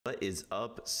What is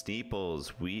up,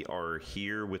 Sneeples? We are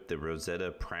here with the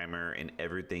Rosetta primer and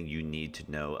everything you need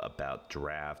to know about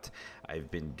draft.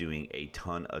 I've been doing a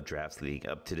ton of drafts leading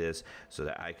up to this so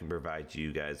that I can provide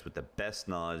you guys with the best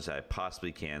knowledge that I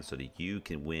possibly can so that you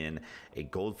can win a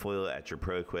gold foil at your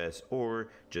Pro Quest or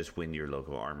just win your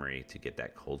local armory to get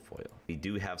that gold foil. We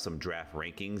do have some draft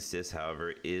rankings. This,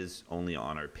 however, is only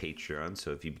on our Patreon.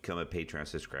 So if you become a Patreon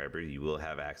subscriber, you will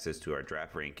have access to our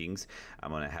draft rankings.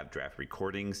 I'm going to have draft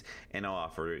recordings, and I'll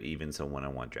offer even some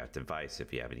one-on-one draft advice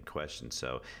if you have any questions.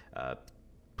 So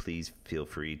please feel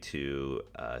free to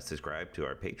subscribe to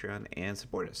our Patreon and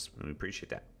support us. We appreciate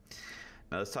that.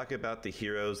 Now let's talk about the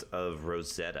heroes of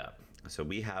Rosetta. So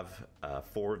we have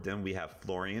 4 of them. We have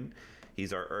Florian.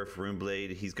 He's our Earth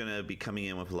Runeblade. He's going to be coming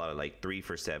in with a lot of like 3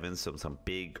 for 7, so some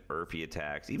big Earthy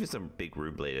attacks, even some big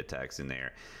Runeblade attacks in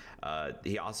there.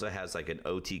 He also has like an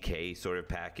OTK sort of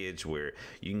package where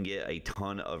you can get a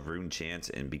ton of rune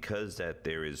chance, and because that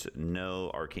there is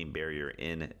no arcane barrier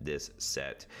in this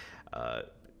set,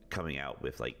 coming out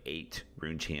with like 8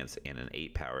 rune chance and an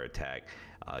 8 power attack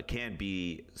can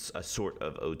be a sort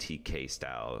of OTK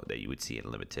style that you would see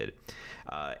in limited.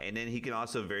 And then he can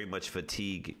also very much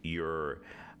fatigue your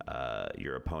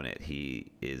opponent.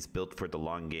 He is built for the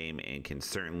long game and can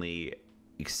certainly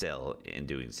excel in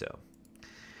doing so.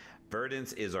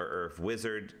 Verdance is our Earth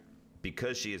Wizard.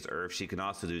 Because she is Earth, she can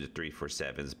also do the 3 for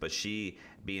 7s, but she,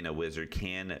 being a wizard,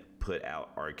 can put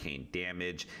out arcane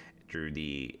damage through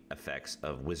the effects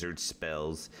of wizard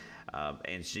spells,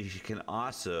 and she can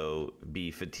also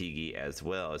be fatiguey as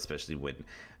well, especially when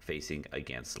facing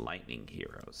against lightning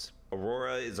heroes.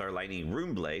 Aurora is our lightning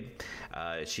Runeblade.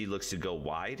 She looks to go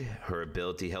wide. Her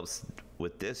ability helps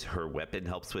with this. Her weapon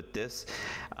helps with this.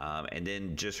 And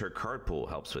then just her card pool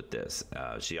helps with this.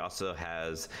 She also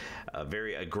has a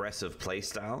very aggressive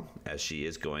playstyle as she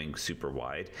is going super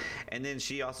wide. And then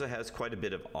she also has quite a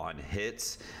bit of on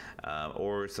hits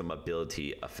or some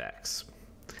ability effects.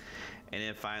 And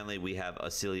then finally, we have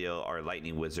Acilio, our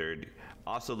lightning wizard,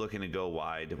 also looking to go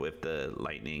wide with the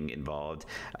lightning involved,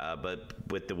 but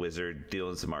with the wizard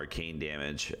dealing some arcane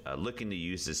damage, looking to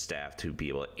use his staff to be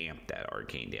able to amp that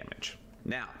arcane damage.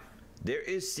 Now, there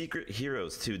is secret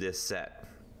heroes to this set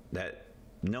that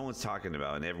no one's talking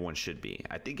about, and everyone should be.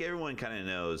 I think everyone kind of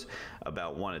knows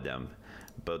about one of them,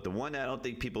 but the one that I don't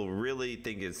think people really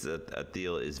think is a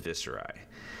deal is Viserai.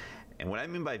 And what I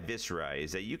mean by Viserai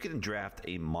is that you can draft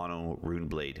a mono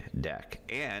Runeblade deck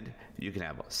and you can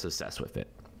have success with it.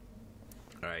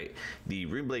 All right, the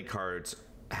Runeblade cards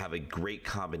have a great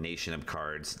combination of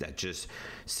cards that just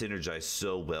synergize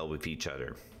so well with each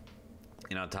other.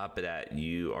 And on top of that,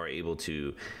 you are able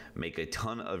to make a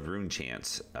ton of rune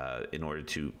chance in order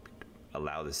to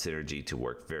allow the synergy to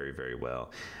work very, very well.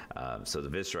 So the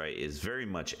Viserai is very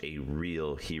much a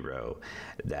real hero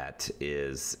that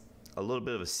is a little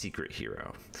bit of a secret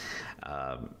hero.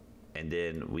 And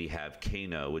then we have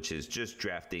Kano, which is just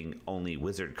drafting only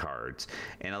wizard cards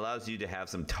and allows you to have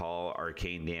some tall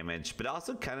arcane damage, but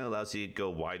also kind of allows you to go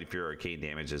wide if you're arcane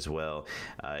damage as well,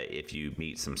 if you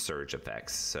meet some surge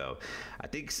effects. So I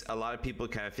think a lot of people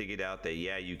kind of figured out that,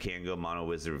 yeah, you can go mono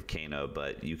wizard with Kano,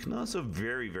 but you can also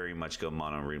very, very much go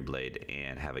mono Runeblade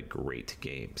and have a great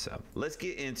game. So let's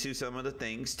get into some of the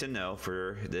things to know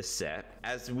for this set.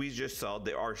 As we just saw,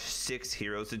 there are 6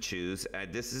 heroes to choose.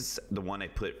 This is the one I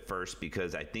put first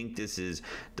because I think this is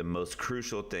the most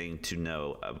crucial thing to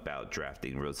know about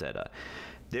drafting Rosetta.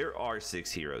 There are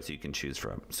 6 heroes you can choose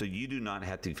from, so you do not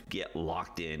have to get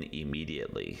locked in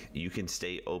immediately. You can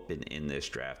stay open in this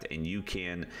draft, and you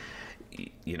can,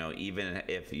 you know, even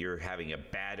if you're having a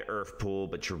bad Earth pool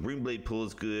but your Runeblade pool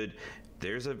is good,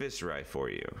 there's a Viserai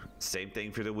for you. Same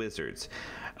thing for the wizards.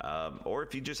 Or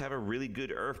if you just have a really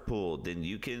good Earth pool, then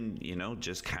you can, you know,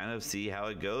 just kind of see how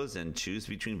it goes and choose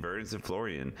between Verdance and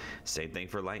Florian. Same thing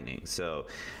for lightning. So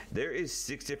there is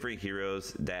 6 different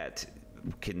heroes that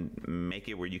can make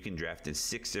it where you can draft in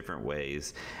 6 different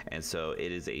ways, and so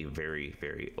it is a very,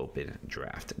 very open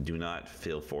draft. Do not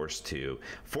feel forced to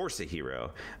force a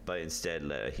hero, but instead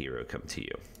let a hero come to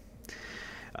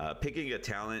you. Picking a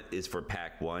talent is for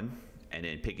pack 1, and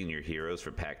then picking your heroes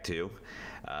for pack 2.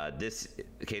 This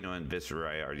Kano and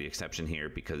Viserai are the exception here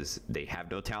because they have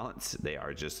no talents. They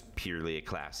are just purely a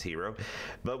class hero.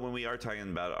 But when we are talking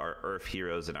about our Earth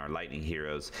heroes and our lightning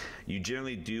heroes, you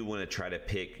generally do want to try to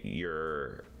pick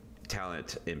your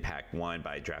talent impact. One,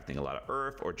 by drafting a lot of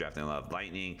earth or drafting a lot of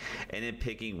lightning, and then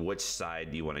picking which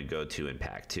side you want to go to in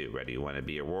pack 2. Right? Do you want to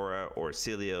be Aurora or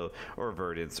Celio or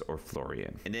Verdance or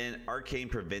Florian? And then arcane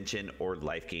prevention or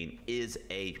life gain is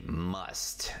a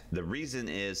must. The reason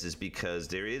is because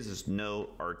there is no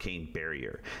arcane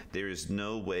barrier. There is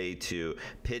no way to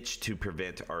pitch to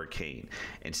prevent arcane.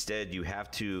 Instead, you have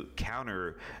to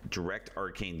counter direct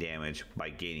arcane damage by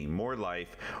gaining more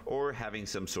life or having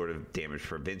some sort of damage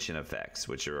prevention effects,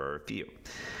 which are a few.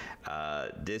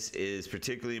 This is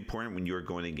particularly important when you're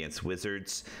going against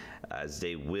wizards, as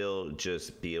they will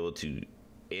just be able to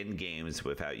end games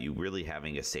without you really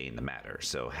having a say in the matter.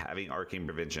 So having arcane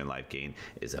prevention and life gain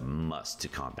is a must to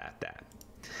combat that.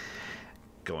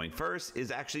 Going first is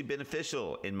actually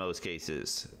beneficial in most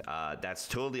cases. That's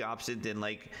totally opposite than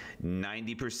like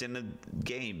 90% of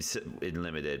games in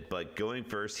limited, but going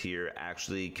first here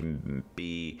actually can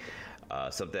be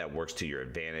something that works to your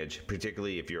advantage,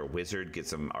 particularly if you're a wizard, get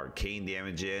some arcane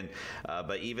damage in.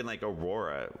 But even like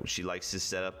Aurora, she likes to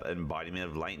set up an embodiment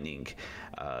of lightning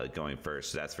going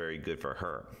first, so that's very good for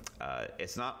her.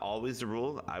 It's not always the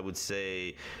rule. I would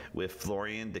say with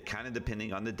Florian, kind of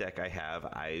depending on the deck I have,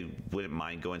 I wouldn't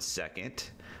mind going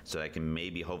second, so I can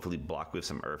maybe hopefully block with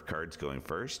some earth cards going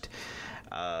first,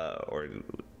 or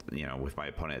with my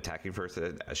opponent attacking first,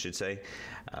 I should say.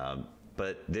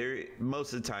 But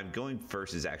most of the time, going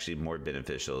first is actually more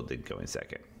beneficial than going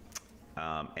second.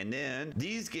 And then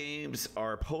these games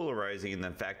are polarizing in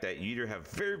the fact that you either have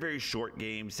very, very short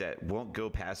games that won't go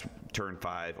past turn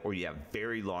 5, or you have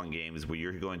very long games where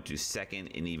you're going to second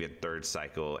and even third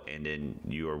cycle, and then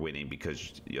you are winning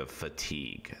because you have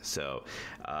fatigue. So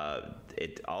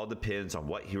it all depends on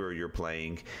what hero you're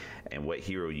playing, and what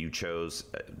hero you chose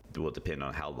will depend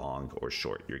on how long or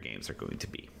short your games are going to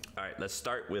be. All right, let's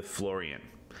start with Florian.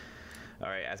 All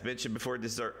right, as mentioned before,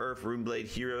 this is our Earth Runeblade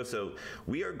hero, so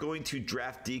we are going to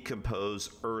draft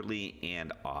Decompose early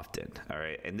and often. All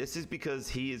right, and this is because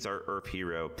he is our Earth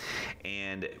hero,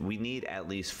 and we need at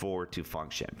least 4 to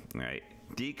function. All right,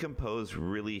 Decompose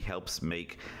really helps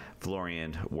make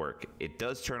Florian work. It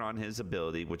does turn on his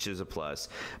ability, which is a plus,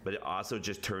 but it also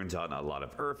just turns on a lot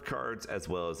of Earth cards as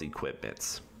well as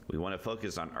equipments. We want to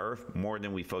focus on Earth more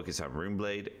than we focus on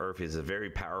Runeblade. Earth is a very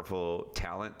powerful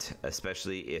talent,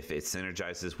 especially if it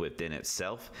synergizes within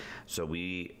itself. So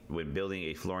when building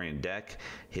a Florian deck,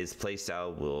 his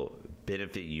playstyle will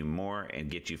benefit you more and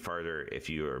get you farther if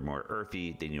you are more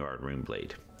earthy than you are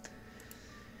Runeblade.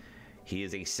 He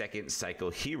is a second cycle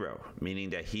hero, meaning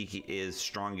that he is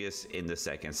strongest in the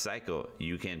second cycle.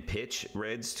 You can pitch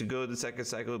reds to go to the second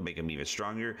cycle, make him even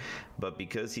stronger, but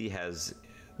because he has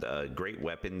a great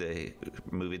weapon to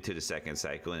move into the second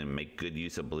cycle and make good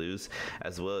use of blues,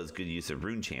 as well as good use of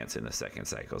rune chants in the second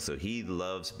cycle. So he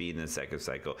loves being in the second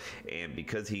cycle, and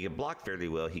because he can block fairly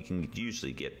well, he can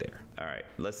usually get there. All right,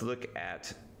 let's look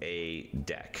at a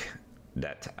deck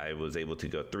that I was able to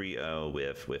go 3-0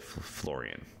 with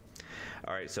Florian.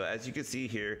 All right, so as you can see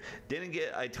here, didn't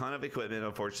get a ton of equipment,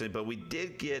 unfortunately, but we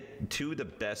did get 2 of the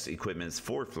best equipments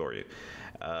for Florian.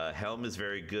 Helm is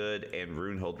very good, and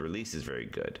Runehold Release is very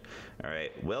good. All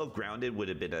right, Well Grounded would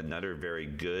have been another very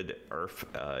good Earth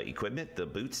equipment, the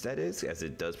boots that is, as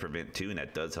it does prevent 2, and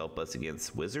that does help us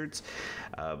against wizards,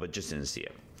 but just didn't see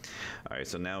it. All right,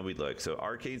 so now we look. So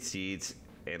Arcade Seeds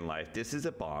and Life, this is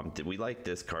a bomb. We like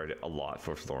this card a lot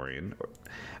for Florian.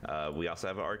 We also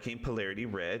have an Arcane Polarity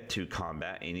Red to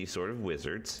combat any sort of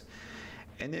wizards.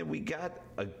 And then we got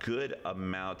a good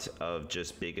amount of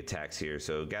just big attacks here.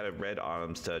 So got a red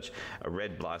Autumn's Touch, a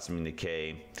red Blossoming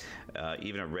Decay,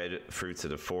 even a red Fruits of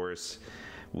the Forest.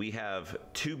 We have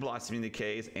 2 Blossoming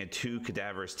Decays and 2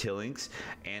 Cadaverous Tillings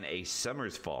and a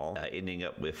Summer's Fall, ending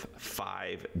up with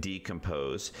 5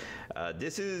 Decompose.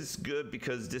 This is good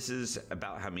because this is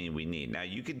about how many we need. Now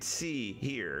you can see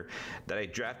here that I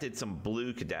drafted some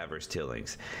blue Cadaverous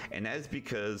Tillings, and that is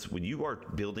because when you are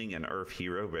building an Earth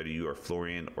hero, whether you are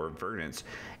Florian or Verdance,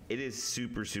 it is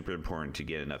super, super important to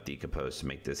get enough Decompose to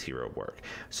make this hero work.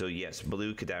 So yes,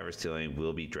 blue Cadaverous Tilling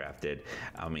will be drafted.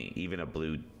 I mean, even a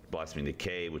blue Blossoming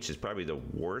Decay, which is probably the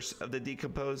worst of the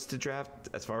Decompose to draft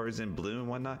as far as in blue and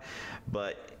whatnot,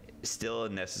 but still a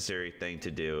necessary thing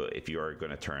to do if you are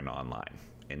going to turn online.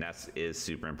 And that is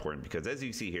super important because, as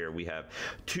you see here, we have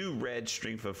 2 red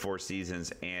Strength of 4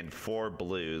 Seasons and 4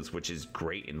 blues, which is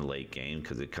great in the late game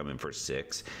because they come in for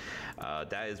 6.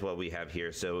 That is what we have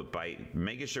here. So by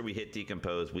making sure we hit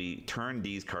Decompose, we turn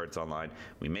these cards online.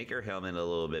 We make our helmet a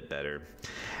little bit better.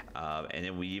 And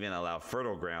then we even allow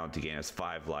Fertile Ground to gain us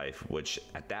 5 life, which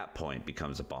at that point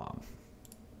becomes a bomb.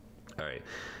 All right,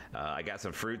 I got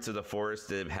some Fruits of the Forest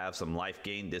that have some life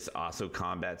gain. This also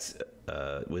combats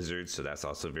wizards, so that's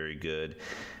also very good.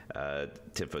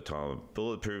 10-foot tall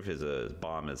bulletproof is a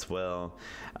bomb as well.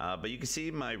 But you can see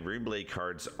my Runeblade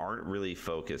cards aren't really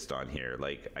focused on here.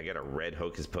 Like, I got a red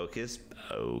Hocus Pocus.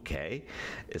 Okay,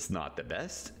 it's not the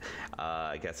best.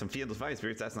 I got some Field of Fire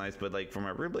Spirits, that's nice, but like for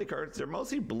my Runeblade cards, they're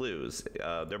mostly blues.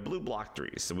 They're blue block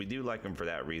 3s, so we do like them for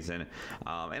that reason.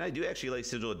 And I do actually like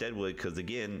Sigil of Deadwood because,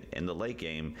 again, in the late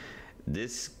game,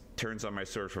 this turns on my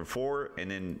sword for 4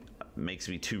 and then makes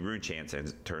me 2 rune chance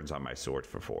and turns on my sword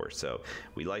for 4. So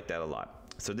we like that a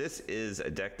lot. So this is a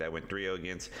deck that I went 3-0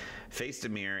 against, faced a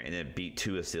mirror, and it beat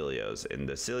 2 Asilios. And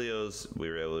the Asilios we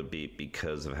were able to beat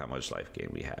because of how much life gain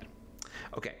we had.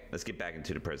 Okay, let's get back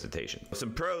into the presentation.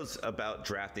 Some pros about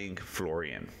drafting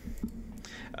Florian.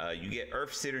 You get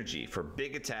Earth Synergy for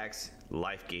big attacks,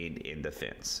 life gain, in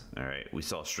defense. All right, we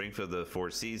saw Strength of the 4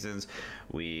 Seasons,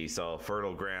 we saw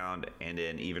Fertile Ground, and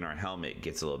then even our helmet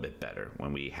gets a little bit better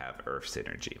when we have Earth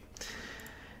Synergy.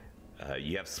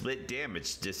 You have split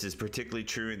damage. This is particularly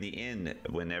true in the end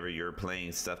whenever you're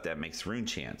playing stuff that makes rune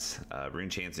chance. Rune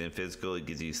chance in physical, it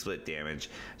gives you split damage,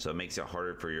 so it makes it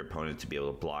harder for your opponent to be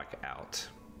able to block out.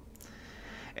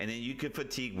 And then you could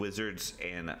fatigue wizards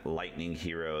and lightning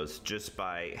heroes just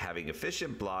by having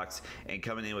efficient blocks and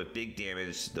coming in with big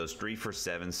damage, those 3 for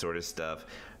 7 sort of stuff,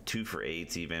 2 for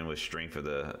 8s even with Strength of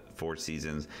the 4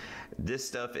 Seasons. This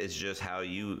stuff is just how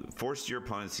you force your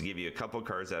opponents to give you a couple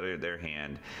cards out of their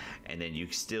hand, and then you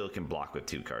still can block with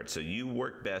 2 cards. So you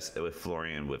work best with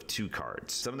Florian with 2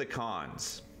 cards. Some of the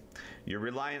cons. You're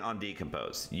reliant on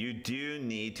Decompose. You do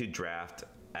need to draft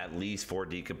at least 4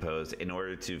 Decompose in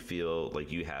order to feel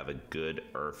like you have a good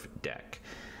Earth deck.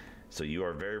 So you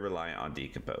are very reliant on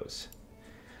Decompose.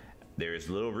 There is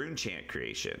little rune chant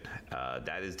creation.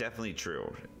 That is definitely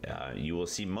true. You will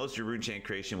see most of your rune chant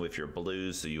creation with your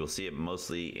blues, so you will see it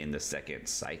mostly in the second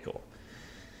cycle.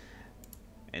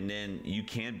 And then you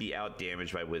can be out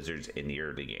damaged by wizards in the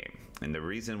early game. And the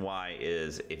reason why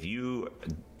is if you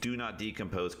do not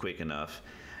decompose quick enough,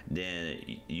 then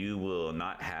you will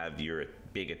not have your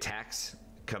big attacks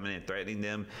coming in threatening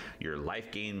them. Your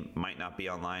life gain might not be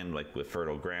online, like with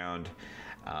Fertile Ground.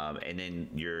 And then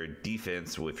your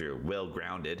defense, if you're well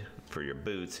grounded for your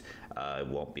boots,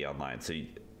 won't be online. So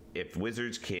if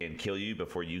wizards can kill you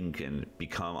before you can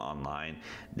become online,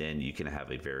 then you can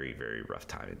have a very, very rough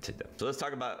time into them. So let's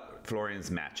talk about Florian's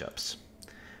matchups.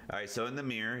 All right, so in the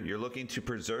mirror, you're looking to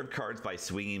preserve cards by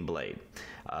swinging blade.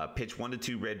 Pitch 1 to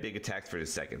 2 red big attacks for the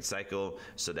second cycle,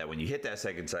 so that when you hit that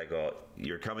second cycle,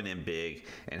 you're coming in big,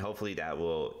 and hopefully that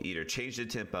will either change the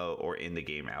tempo or end the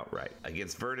game outright.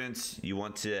 Against Verdance, you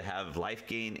want to have life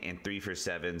gain and 3 for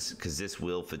 7s, because this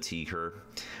will fatigue her.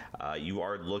 You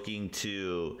are looking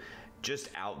to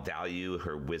just outvalue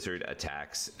her wizard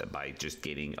attacks by just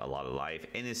getting a lot of life,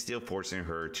 and is still forcing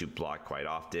her to block quite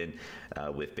often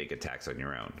with big attacks on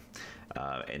your own.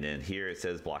 And then here it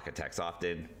says block attacks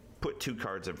often. Put 2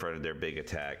 cards in front of their big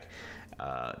attack.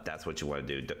 That's what you want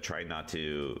to do. Try not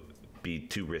to be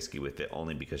too risky with it,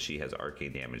 only because she has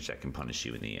arcane damage that can punish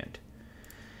you in the end.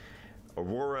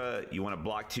 Aurora, you want to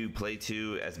block 2, play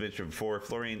 2. As mentioned before,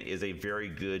 Florian is a very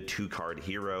good 2-card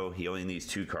hero. He only needs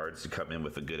 2 cards to come in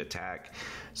with a good attack.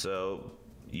 So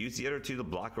use the other 2 to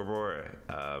block Aurora.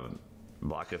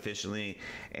 Block efficiently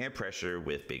and pressure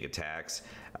with big attacks.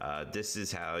 This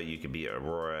is how you can beat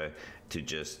Aurora, to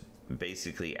just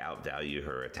basically outvalue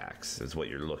her attacks. Is what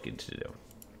you're looking to do.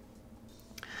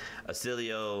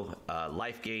 Acilio,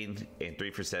 life gain and 3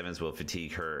 for 7s will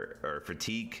fatigue her, or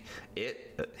fatigue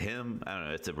him. I don't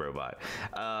know, it's a robot.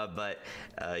 But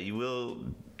you will,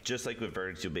 just like with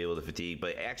Verdance, you'll be able to fatigue,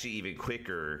 but actually even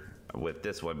quicker with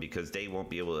this one, because they won't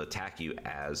be able to attack you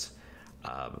as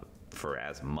for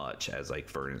as much as like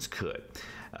Verdance could.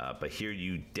 But here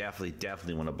you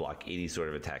definitely want to block any sort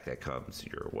of attack that comes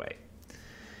your way.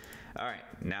 All right,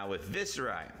 now with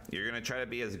Visceri, you're going to try to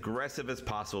be as aggressive as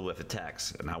possible with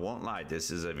attacks. And I won't lie,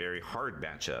 this is a very hard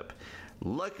matchup.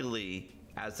 Luckily,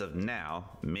 as of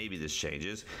now, maybe this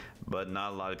changes, but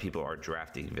not a lot of people are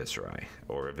drafting Visceri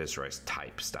or a Visceri's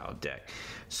type style deck.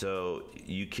 So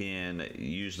you can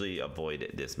usually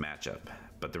avoid this matchup.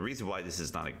 But the reason why this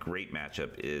is not a great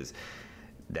matchup is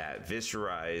that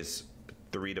Visceri's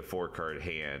 3 to 4 card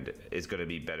hand is going to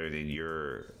be better than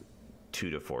your 2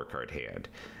 to 4 card hand.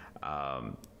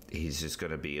 He's just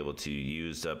going to be able to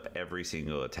use up every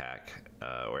single attack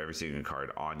or every single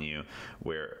card on you,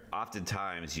 where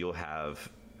oftentimes you'll have,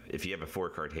 if you have a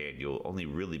 4-card hand, you'll only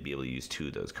really be able to use 2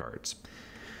 of those cards.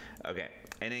 Okay,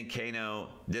 and then Kano,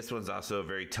 this one's also a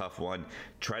very tough one.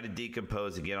 Try to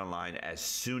decompose and get online as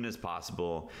soon as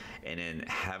possible, and then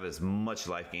have as much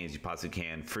life gain as you possibly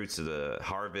can. Fruits of the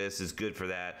Harvest is good for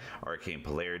that. Arcane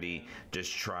Polarity.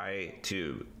 Just try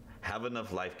to have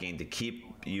enough life gain to keep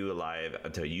you alive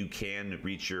until you can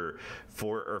reach your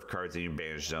 4 earth cards in your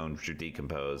banish zone to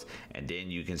decompose, and then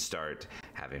you can start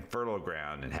having fertile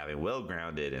ground and having well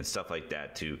grounded and stuff like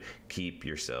that to keep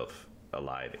yourself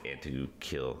alive and to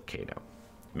kill Kano.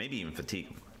 Maybe even fatigue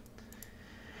him.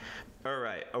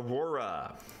 Alright,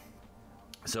 Aurora.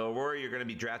 So Aurora, you're going to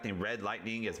be drafting Red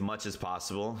Lightning as much as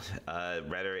possible.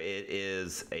 Rather, it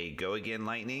is a go again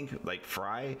Lightning, like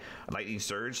Fry, Lightning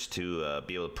Surge, to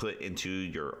be able to put into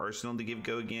your arsenal to give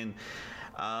go again.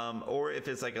 Or if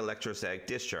it's like Electrostatic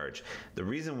Discharge. The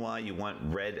reason why you want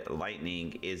Red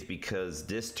Lightning is because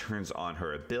this turns on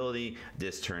her ability,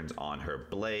 this turns on her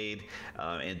blade,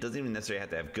 and it doesn't even necessarily have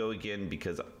to have go again,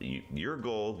 because your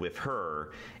goal with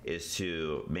her is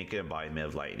to make an embodiment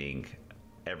of lightning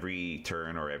every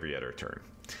turn or every other turn.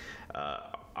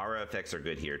 Aura effects are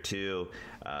good here too.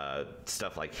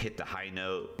 Stuff like Hit the High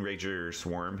Note, Rager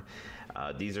Swarm.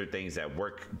 These are things that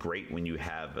work great when you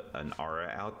have an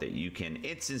aura out that you can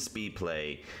instant speed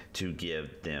play to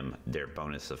give them their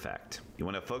bonus effect. You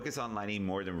want to focus on lightning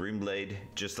more than Runeblade,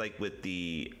 just like with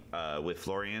the with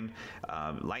Florian.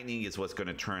 Lightning is what's going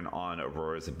to turn on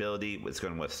Aurora's ability. It's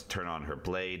going to turn on her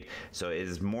blade. So it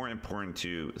is more important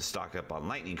to stock up on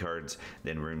lightning cards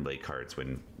than Runeblade cards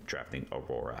when drafting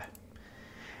Aurora.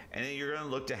 And then you're going to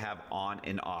look to have on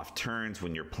and off turns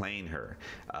when you're playing her.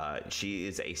 She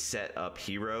is a set up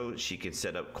hero. She can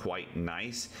set up quite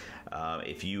nice.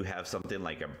 If you have something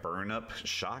like a burn up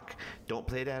shock, don't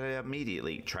play that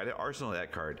immediately. Try to arsenal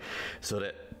that card so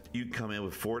that you come in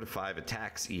with 4 to 5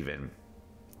 attacks even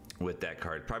with that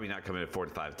card. Probably not come in at 4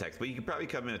 to 5 attacks, but you can probably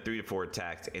come in at 3 to 4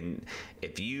 attacks, and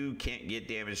if you can't get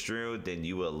damage through, then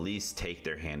you will at least take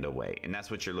their hand away, and that's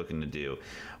what you're looking to do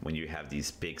when you have these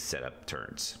big setup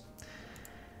turns.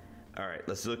 All right,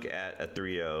 let's look at a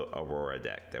 3-0 Aurora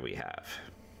deck that we have.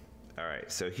 All right,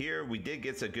 so here we did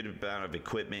get a good amount of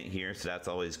equipment here, so that's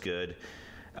always good.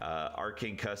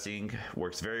 Arcane Cussing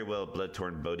works very well with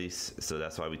Bloodtorn Bodies, so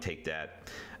that's why we take that.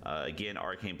 Again,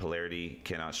 Arcane Polarity,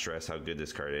 cannot stress how good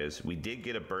this card is. We did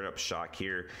get a Burn Up Shock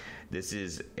here. This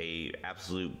is a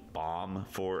absolute bomb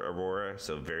for Aurora,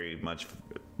 so very much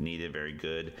needed, very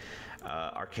good.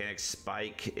 Arcanic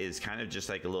Spike is kind of just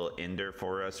like a little ender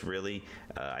for us, really.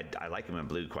 I like him in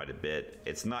blue quite a bit.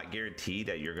 It's not guaranteed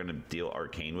that you're going to deal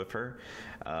Arcane with her,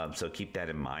 so keep that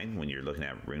in mind when you're looking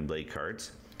at Runeblade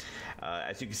cards.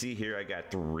 As you can see here, I got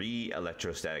 3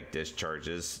 electrostatic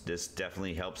discharges. This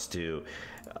definitely helps to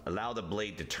allow the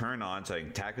blade to turn on so I can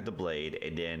attack with the blade,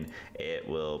 and then it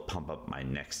will pump up my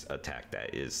next attack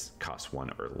that is cost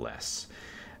 1 or less.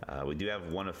 We do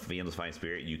have one of Fiendless Fine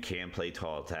Spirit. You can play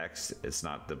tall attacks. It's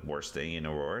not the worst thing in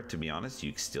Aurora, to be honest.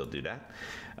 You can still do that.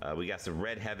 We got some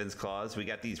red Heaven's Claws. We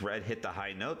got these red Hit the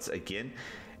High Notes. Again,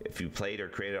 if you played or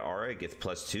created aura, it gets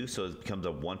 +2, so it becomes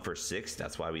a 1 for 6.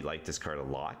 That's why we like this card a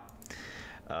lot.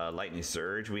 Lightning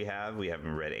Surge we have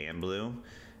in red and blue.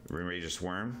 Rune Rager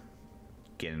Swarm,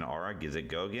 get an aura, gives it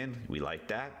go again. We like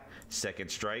that. Second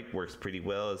Strike works pretty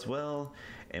well as well.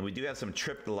 And we do have some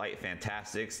Trip the Light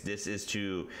Fantastics. This is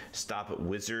to stop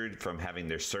Wizard from having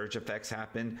their surge effects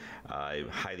happen. I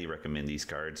highly recommend these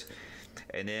cards.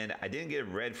 And then I didn't get a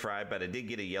red Fry, but I did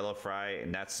get a yellow Fry,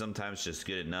 and that's sometimes just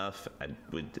good enough.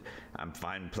 I'm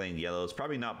fine playing yellows,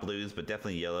 probably not blues, but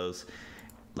definitely yellows.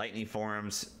 Lightning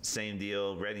Forms, same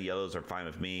deal. Red and yellows are fine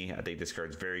with me. I think this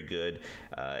card's very good.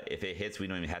 If it hits, we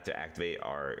don't even have to activate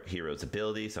our hero's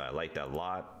ability, so I like that a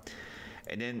lot.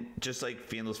 And then, just like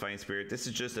Fiendless Fighting Spirit, this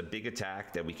is just a big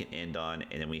attack that we can end on,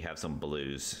 and then we have some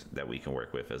blues that we can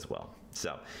work with as well.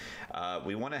 So,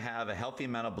 we want to have a healthy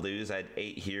amount of blues. I had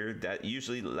 8 here. That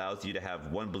usually allows you to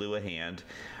have 1 blue a hand,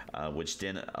 which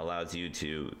then allows you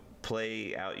to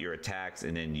play out your attacks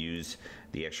and then use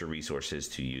the extra resources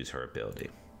to use her ability.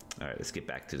 All right, let's get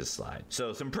back to the slide.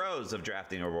 So some pros of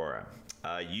drafting Aurora.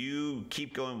 You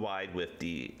keep going wide with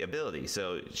the ability.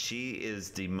 So she is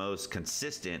the most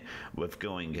consistent with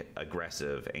going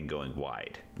aggressive and going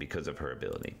wide because of her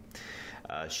ability.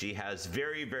 She has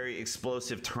very, very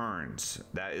explosive turns.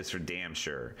 That is for damn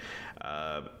sure.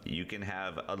 You can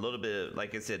have a little bit,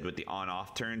 like I said, with the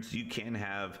on-off turns, you can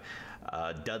have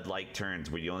dud-like turns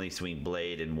where you only swing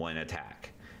blade in 1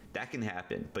 attack. That can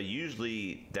happen, but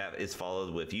usually that is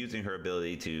followed with using her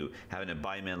ability to have an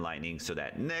embodiment lightning, so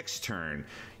that next turn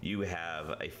you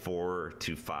have a 4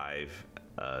 to 5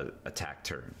 attack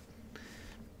turn.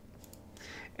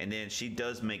 And then she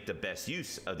does make the best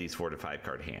use of these 4 to 5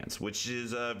 card hands, which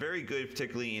is very good,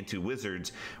 particularly into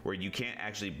wizards where you can't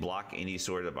actually block any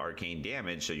sort of arcane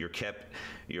damage. So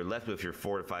you're left with your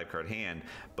 4 to 5 card hand,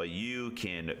 but you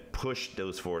can push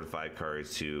those 4 to 5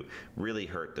 cards to really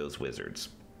hurt those wizards.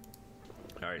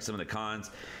 All right, some of the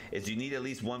cons is you need at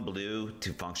least 1 blue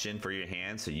to function for your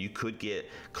hand, so you could get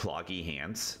cloggy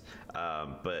hands.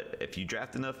 But if you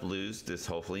draft enough blues, this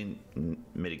hopefully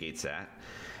mitigates that.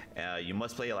 You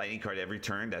must play a lightning card every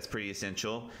turn. That's pretty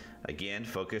essential. Again,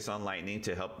 focus on lightning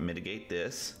to help mitigate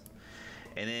this.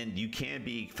 And then you can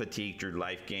be fatigued through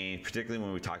life gain, particularly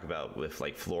when we talk about with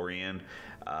like Florian.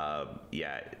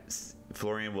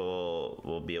 Florian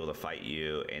will be able to fight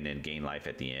you and then gain life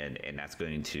at the end, and that's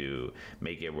going to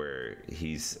make it where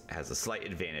has a slight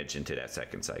advantage into that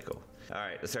second cycle. All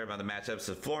right, let's start about the matchup.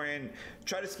 So Florian,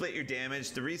 try to split your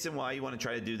damage. The reason why you want to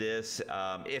try to do this,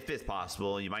 if it's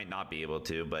possible, you might not be able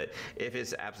to, but if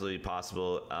it's absolutely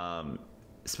possible,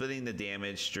 splitting the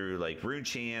damage through like rune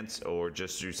chance or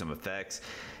just through some effects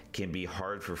can be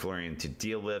hard for Florian to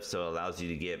deal with, so it allows you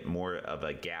to get more of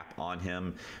a gap on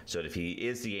him, so that if he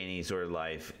is to gain any sort of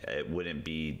life, it wouldn't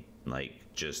be like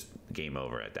just game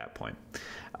over at that point.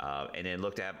 And then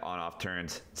look to have on-off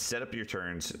turns. Set up your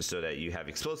turns so that you have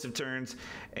explosive turns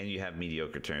and you have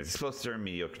mediocre turns. Explosive turn,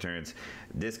 mediocre turns.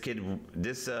 This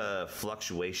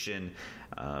fluctuation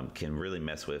can really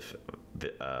mess with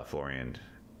Florian,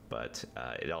 but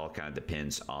it all kind of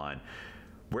depends on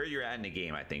where you're at in the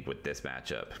game, I think, with this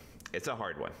matchup. It's a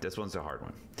hard one. This one's a hard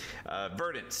one.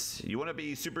 Verdants. You want to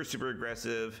be super, super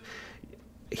aggressive.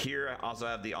 Here, I also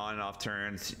have the on and off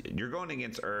turns. You're going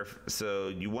against Earth, so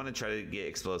you want to try to get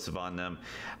explosive on them.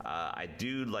 I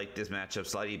do like this matchup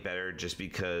slightly better just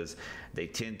because they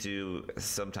tend to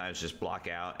sometimes just block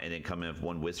out and then come in with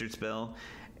 1 wizard spell.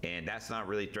 And that's not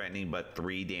really threatening but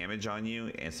 3 damage on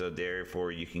you, and so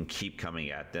therefore you can keep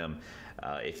coming at them.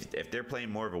 If they're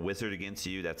playing more of a wizard against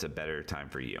you, that's a better time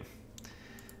for you.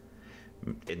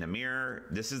 In the mirror,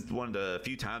 this is one of the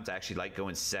few times I actually like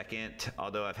going second,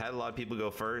 although I've had a lot of people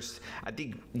go first. I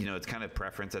think, it's kind of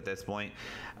preference at this point,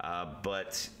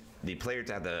 but the players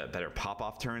that have the better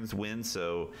pop-off turns win,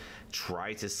 so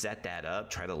try to set that up,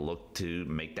 try to look to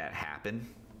make that happen.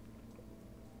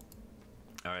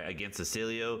 All right, against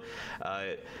Acilio,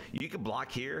 you can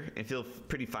block here and feel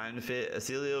pretty fine with it.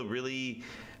 Acilio really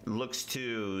looks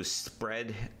to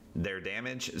spread their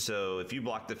damage, so if you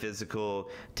block the physical,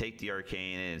 take the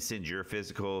arcane, and send your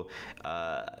physical,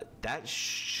 that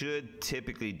should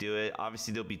typically do it.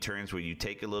 Obviously, there'll be turns where you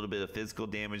take a little bit of physical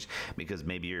damage because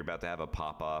maybe you're about to have a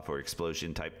pop-off or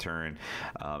explosion type turn,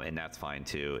 and that's fine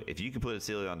too. If you can put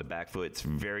Acilio on the back foot, it's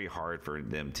very hard for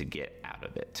them to get out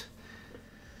of it.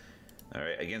 All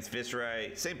right, against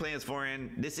Viserai, same plan as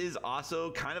Florian. This is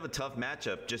also kind of a tough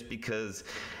matchup just because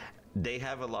they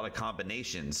have a lot of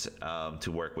combinations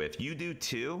to work with. You do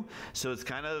too, so it's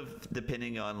kind of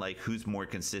depending on like who's more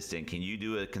consistent. Can you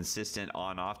do a consistent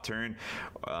on-off turn,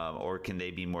 or can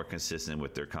they be more consistent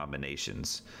with their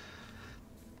combinations?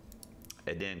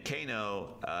 And then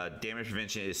Kano, damage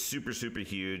prevention is super, super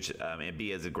huge, and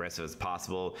be as aggressive as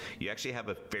possible. You actually have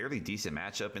a fairly decent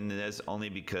matchup in this, only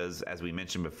because, as we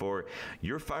mentioned before,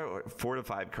 your 4 to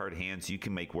 5 card hands you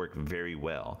can make work very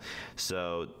well.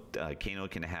 So Kano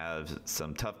can have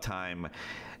some tough time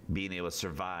being able to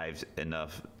survive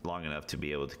long enough to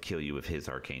be able to kill you with his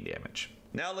arcane damage.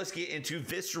 Now let's get into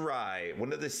Viserai,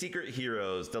 one of the secret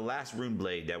heroes, the last rune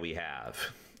blade that we have.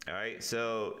 All right,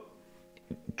 so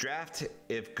draft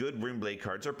if good Runeblade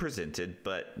cards are presented,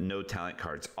 but no talent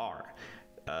cards are.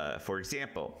 For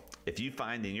example, if you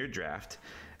find in your draft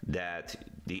that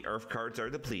the Earth cards are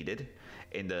depleted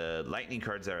and the Lightning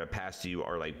cards that are passed to you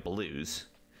are like blues,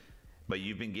 but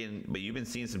you've been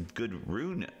seeing some good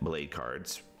Runeblade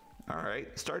cards. All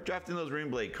right, start drafting those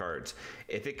Runeblade cards.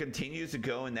 If it continues to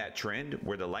go in that trend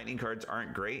where the Lightning cards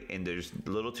aren't great and there's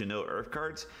little to no Earth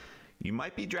cards, you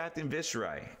might be drafting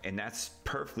Viserai, and that's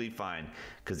perfectly fine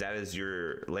because that is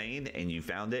your lane and you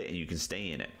found it and you can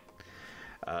stay in it.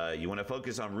 You want to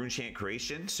focus on rune chant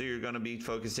creation, so you're going to be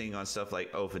focusing on stuff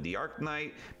like Oath of the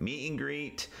Arknight, Meet and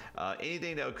Greet,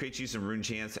 anything that will create you some rune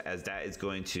chants, as that is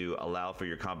going to allow for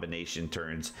your combination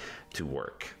turns to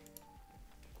work.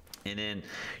 And then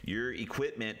your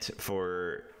equipment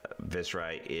for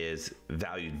Viserai is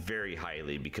valued very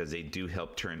highly because they do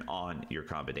help turn on your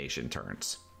combination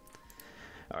turns.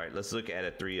 All right, let's look at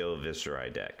a 3-0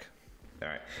 Viserai deck. All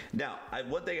right, now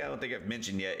one thing I don't think I've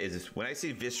mentioned yet is when I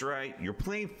say Viserai, you're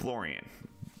playing Florian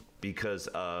because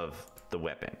of the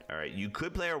weapon. All right, you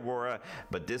could play Aurora,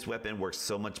 but this weapon works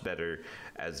so much better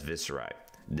as Viserai.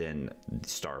 than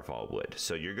Starfall would.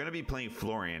 So you're going to be playing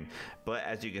Florian, but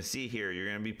as you can see here, you're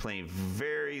going to be playing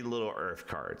very little Earth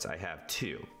cards. I have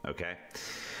 2, okay?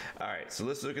 All right, so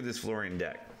let's look at this Florian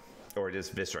deck, or this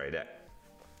Viserai deck.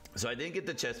 So I didn't get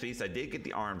the chest piece, I did get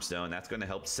the arm stone. That's going to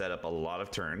help set up a lot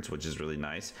of turns, which is really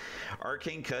nice.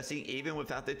 Arcane Cussing, even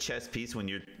without the chest piece, when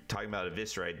you're talking about a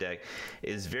Viserai deck,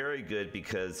 is very good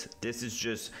because this is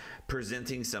just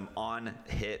presenting some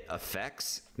on-hit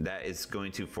effects that is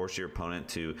going to force your opponent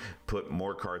to put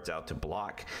more cards out to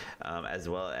block, as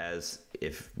well as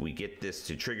if we get this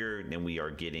to trigger, then we are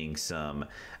getting some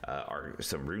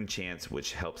rune chance,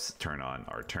 which helps turn on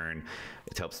our turn.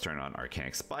 It helps turn on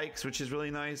Arcanic Spikes, which is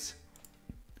really nice.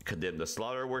 Condemn the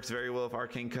Slaughter works very well with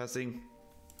Arcane Cussing.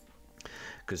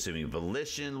 Consuming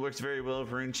Volition works very well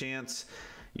with rune chance.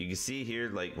 You can see here,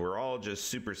 like, we're all just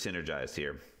super synergized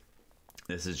here.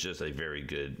 This is just a very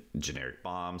good generic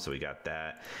bomb, so we got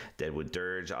that. Deadwood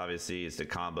Dirge, obviously, is the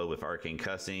combo with Arcane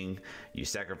Cussing. You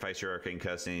sacrifice your Arcane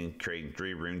Cussing, creating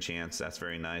 3 rune chance. That's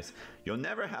very nice. You'll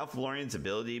never have Florian's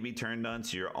ability be turned on,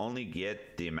 so you'll only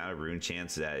get the amount of rune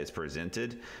chance that is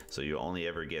presented. So you'll only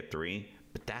ever get 3,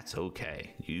 but that's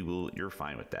okay. You're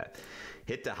fine with that.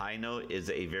 Hit the High Note is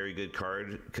a very good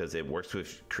card because it works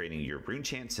with creating your rune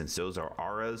chance, since those are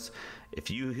auras. If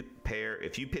you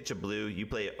pitch a blue, you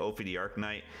play an Ophidy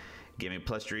Arknight, giving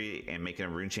 +3 and making a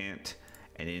rune chant,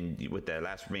 and then with that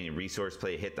last remaining resource,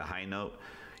 play Hit the High Note.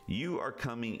 You are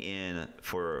coming in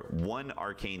for 1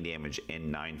 arcane damage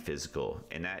and 9 physical,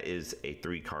 and that is a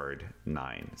 3-card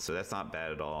 9. So that's not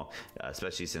bad at all,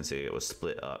 especially since it was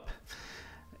split up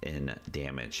in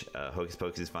damage. Hocus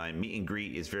Pocus is fine. Meet and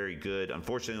Greet is very good.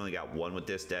 Unfortunately, only got 1 with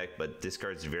this deck, but this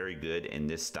card's very good in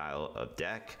this style of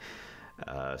deck.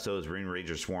 So is Rune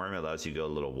Rager Swarm. It allows you to go a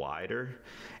little wider.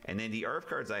 And then the Earth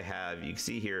cards I have, you can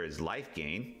see here, is Life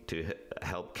Gain to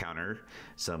help counter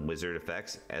some wizard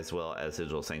effects, as well as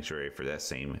Sigil Sanctuary for that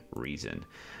same reason.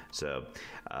 So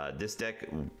this deck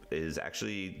is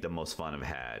actually the most fun I've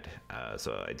had.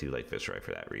 So I do like Viserai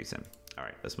for that reason. All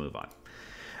right, let's move on.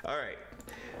 All right,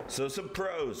 so some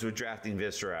pros with drafting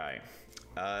Viserai.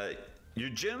 You're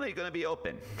generally going to be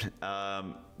open.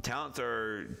 Talents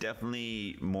are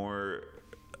definitely more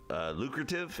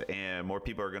lucrative, and more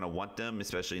people are going to want them,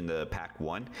 especially in the pack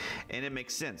 1. And it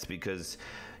makes sense because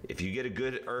if you get a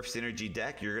good Earth synergy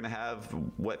deck, you're going to have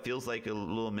what feels like a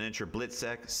little miniature blitz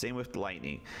deck. Same with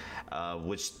Lightning,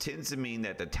 which tends to mean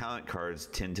that the talent cards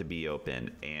tend to be open,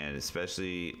 and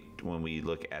especially when we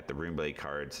look at the Runeblade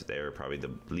cards, they're probably the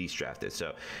least drafted.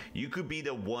 So you could be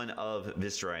the one of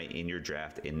Viserai in your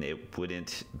draft, and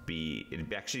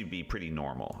it'd actually be pretty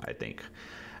normal, I think.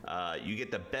 You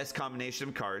get the best combination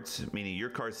of cards, meaning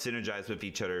your cards synergize with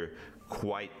each other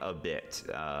quite a bit.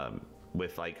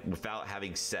 Without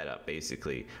having setup,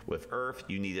 basically. With Earth,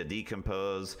 you need to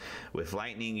decompose. With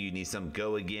Lightning, you need some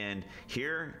go again.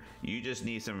 Here, you just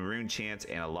need some rune chance,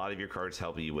 and a lot of your cards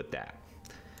help you with that.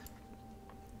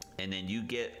 And then you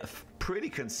get a pretty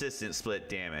consistent split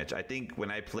damage. I think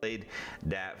when I played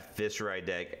that Viserai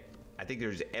deck, I think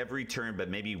there's every turn, but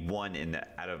maybe 1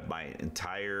 out of my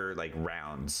entire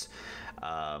rounds,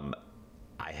 I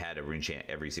had a rune chant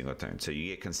every single turn. So you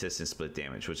get consistent split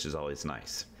damage, which is always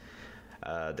nice.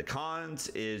 The cons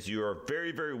is you are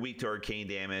very, very weak to arcane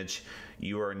damage.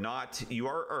 You are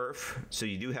Earth, so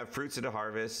you do have Fruits of the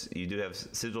Harvest. You do have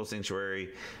Sigil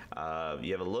Sanctuary.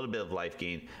 You have a little bit of life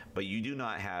gain, but you do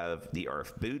not have the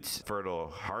Earth Boots. Fertile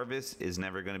Harvest is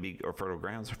never going to be, or Fertile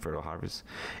Grounds, or Fertile Harvest.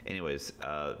 Anyways,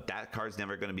 that card's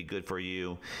never going to be good for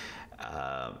you.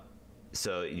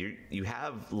 So you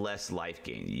have less life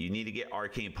gain. You need to get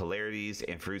Arcane Polarities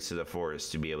and Fruits of the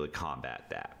Forest to be able to combat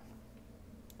that.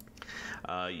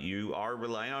 You are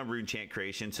relying on rune chant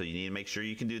creation, so you need to make sure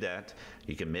you can do that.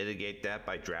 You can mitigate that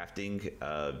by drafting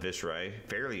Viserai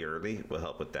fairly early. Will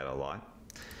help with that a lot.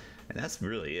 And that's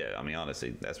really it. I mean,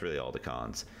 honestly, that's really all the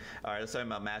cons. All right, let's talk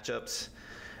about matchups.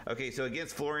 Okay, so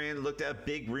against Florian, looked at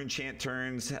big rune chant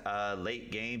turns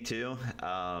late game too.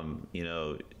 You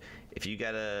know, if you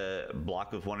got a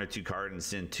block with 1 or 2 cards and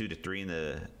send 2 to 3 in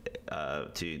the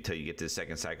till you get to the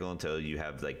second cycle, until you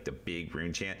have like the big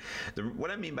rune chant.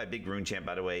 What I mean by big rune chant,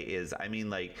 by the way, is I mean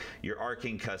like your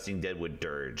Arcane Cussing, Deadwood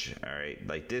Dirge. All right,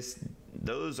 like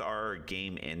those are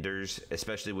game enders,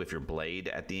 especially with your blade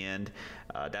at the end.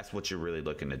 That's what you're really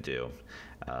looking to do.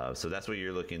 So that's what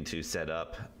you're looking to set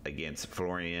up against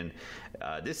Florian.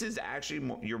 This is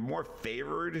actually you're more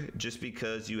favored just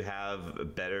because you have a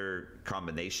better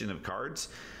combination of cards.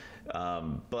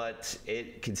 But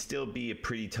it can still be a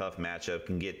pretty tough matchup,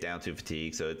 can get down to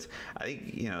fatigue. So I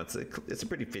think, you know, it's a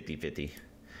pretty 50-50.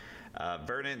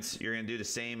 Verdance, you're going to do the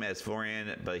same as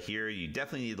Florian, but here you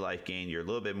definitely need life gain. You're a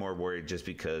little bit more worried just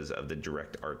because of the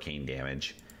direct arcane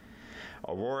damage.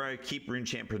 Aurora, keep rune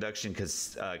chant production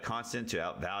constant to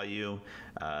outvalue,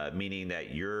 meaning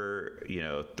that your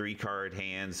 3-card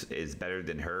hands is better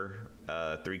than her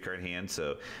 3-card hand.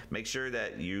 So make sure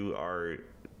that you are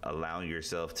allowing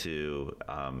yourself to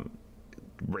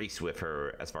race with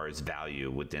her as far as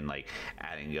value within like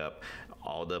adding up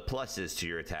all the pluses to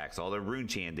your attacks, all the rune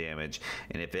chant damage,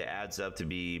 and if it adds up to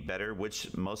be better,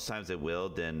 which most times it will,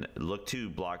 then look to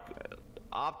block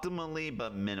optimally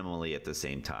but minimally at the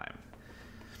same time.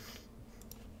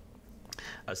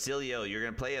 Acilio, you're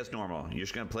going to play as normal. You're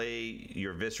just going to play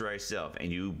your Viscerized self,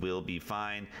 and you will be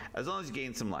fine as long as you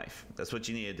gain some life. That's what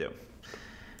you need to do.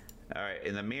 All right,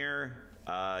 in the mirror,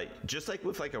 just like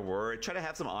with like Aurora, try to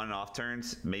have some on and off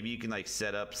turns. Maybe you can like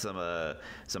set up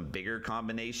some bigger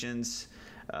combinations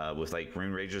with like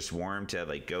Rune Rager Swarm to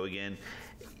like go again.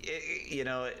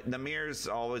 The mirror's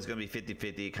always going to be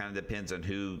 50-50. It kind of depends on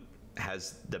who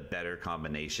has the better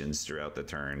combinations throughout the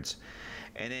turns.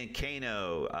 And then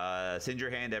Kano, send your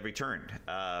hand every turn.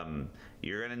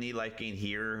 You're going to need life gain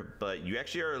here, but you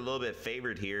actually are a little bit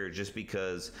favored here just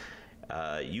because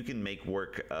you can make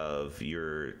work of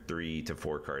your 3 to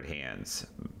 4 card hands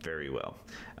very well.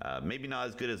 Maybe not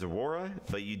as good as Aurora,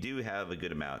 but you do have a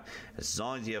good amount as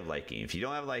long as you have life gain. If you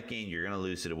don't have life gain, you're going to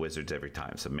lose to the Wizards every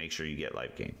time, so make sure you get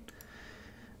life gain.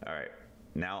 All right,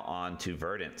 now on to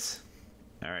Verdance.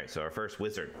 All right, so our first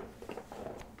Wizard.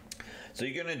 So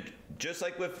you're going to, just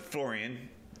like with Florian,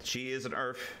 she is an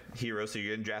Earth hero, so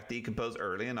you're going to draft Decompose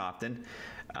early and often.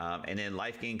 And then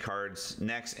life gain cards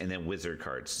next, and then wizard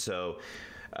cards. So,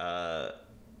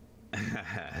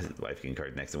 life gain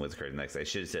card next and wizard card next. I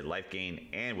should have said life gain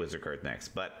and wizard card next.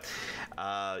 But,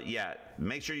 yeah,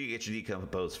 make sure you get your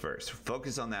Decompose first.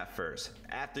 Focus on that first.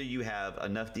 After you have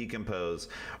enough Decompose,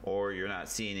 or you're not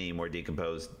seeing any more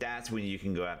Decompose, that's when you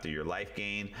can go after your life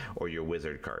gain or your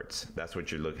wizard cards. That's what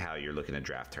how you're looking to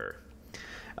draft her.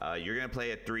 You're going to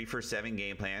play a 3-for-7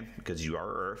 game plan because you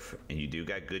are Earth and you do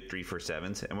got good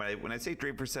 3-for-7s. And when I say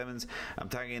 3-for-7s, I'm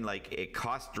talking like it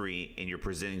costs 3 and you're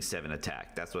presenting 7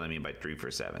 attack. That's what I mean by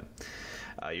 3-for-7.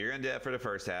 You're going to do that for the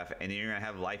first half, and then you're going to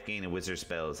have life gain and wizard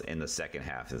spells in the second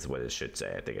half is what it should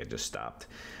say. I think I just stopped.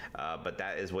 But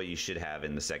that is what you should have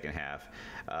in the second half.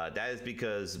 That is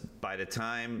because by the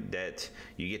time that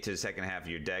you get to the second half of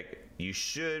your deck, you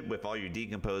should, with all your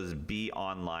Decompose, be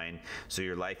online, so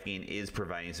your life gain is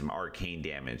providing some arcane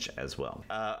damage as well.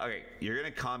 Okay, you're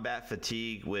going to combat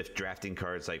fatigue with drafting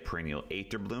cards like Perennial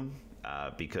Aether Bloom,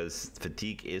 because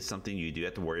fatigue is something you do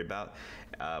have to worry about.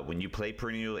 When you play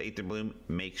Perennial Aether Bloom,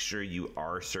 make sure you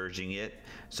are surging it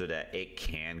so that it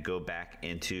can go back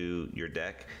into your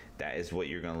deck. That is what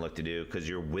you're going to look to do, because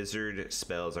your wizard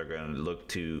spells are going to look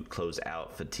to close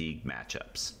out fatigue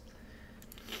matchups.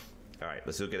 All right,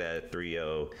 let's look at a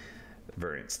 3-0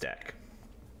 Verdance deck.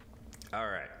 All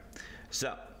right,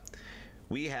 so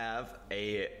we have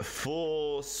a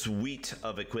full suite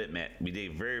of equipment. We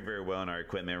did very, very well in our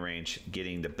equipment range,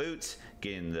 getting the boots,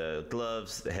 getting the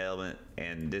gloves, the helmet,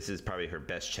 and this is probably her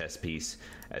best chest piece,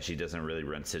 as she doesn't really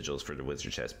run sigils for the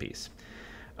wizard chest piece.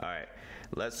 All right,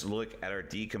 let's look at our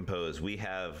Decompose. We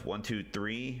have 1, 2,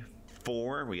 3,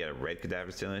 4. We got a red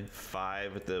Cadaver Ceiling,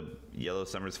 5 with the yellow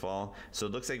Summer's Fall. So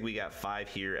it looks like we got 5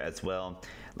 here as well.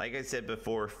 Like I said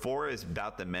before, 4 is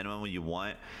about the minimum you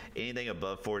want. Anything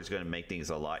above 4 is going to make things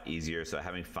a lot easier. So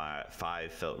having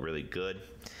 5 felt really good.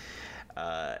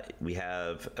 We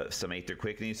have some Aether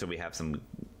Quickening, so we have some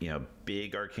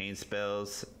big arcane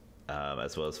spells,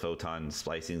 as well as photon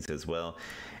splicings as well.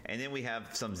 And then we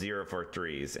have some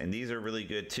 0-for-3s, and these are really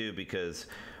good too, because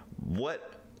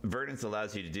what Verdance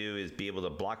allows you to do is be able to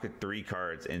block the 3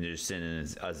 cards and just send in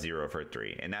a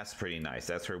 0-for-3, and that's pretty nice.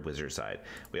 That's her wizard side.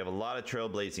 We have a lot of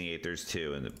Trailblazing Aethers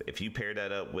too, and if you pair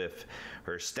that up with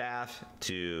her staff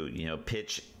to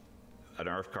pitch an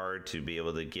Earth card to be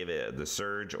able to give it the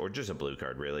surge, or just a blue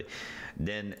card really,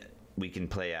 then we can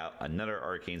play out another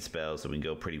arcane spell, so we can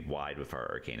go pretty wide with our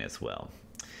arcane as well.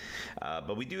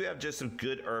 But we do have just some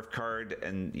good Earth card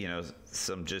and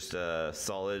some just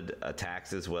solid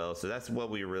attacks as well. So that's what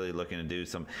we're really looking to do.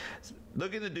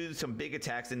 Looking to do some big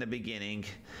attacks in the beginning,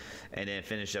 and then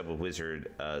finish up with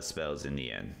wizard spells in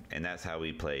the end. And that's how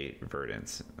we play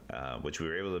Verdance, which we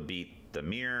were able to beat the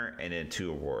Mirror and then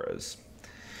 2 Auroras.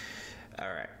 All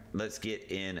right, let's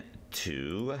get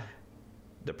into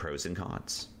the pros and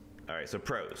cons. All right, so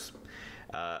pros.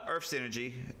 Earth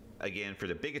Synergy. Again, for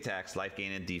the big attacks, life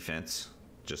gain and defense,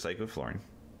 just like with Florian.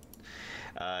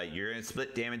 You're gonna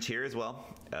split damage here as well,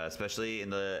 especially in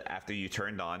the after you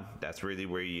turned on. That's really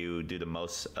where you do the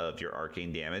most of your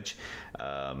arcane damage,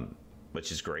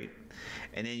 which is great.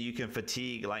 And then you can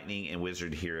fatigue lightning and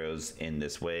wizard heroes in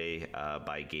this way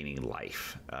by gaining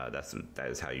life. That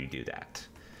is how you do that.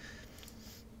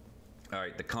 All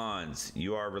right, the cons.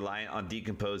 You are reliant on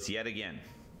decompose yet again.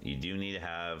 You do need to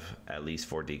have at least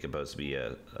 4 decompose to be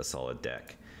a solid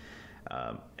deck.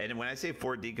 And when I say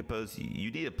 4 decompose, you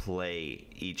need to play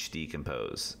each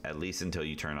decompose at least until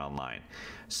you turn online.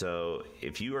 So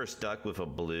if you are stuck with a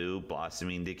blue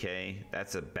blossoming decay,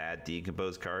 that's a bad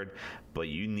decompose card, but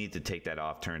you need to take that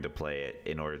off turn to play it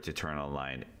in order to turn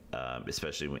online,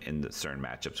 especially in the certain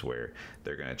matchups where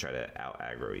they're going to try to out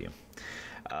aggro you.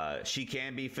 She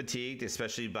can be fatigued,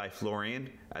 especially by Florian.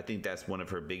 I think that's one of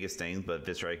her biggest things, but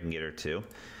Viscerai can get her too.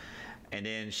 And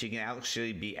then she can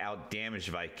actually be out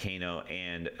damaged by Kano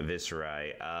and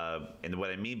Viscerai. And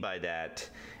what I mean by that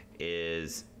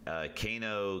is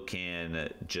Kano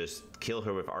can just kill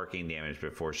her with arcane damage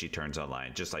before she turns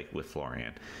online, just like with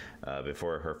Florian.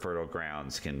 Before her fertile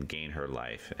grounds can gain her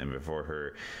life, and before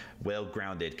her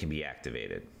well-grounded can be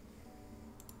activated.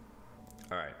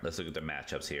 All right, let's look at the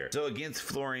matchups here. So against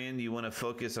Florian, you want to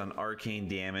focus on arcane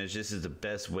damage. This is the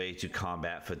best way to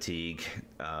combat fatigue.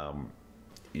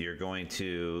 You're going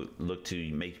to look to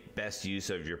make best use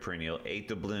of your perennial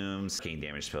Aether Blooms, arcane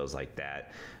damage spells like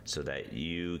that, so that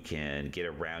you can get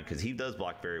around, because he does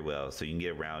block very well, so you can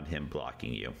get around him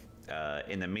blocking you.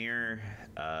 In the mirror,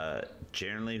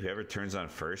 generally whoever turns on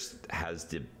first has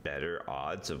the better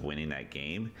odds of winning that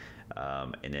game.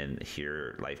 And then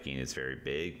here life gain is very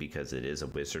big because it is a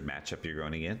wizard matchup you're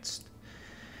going against.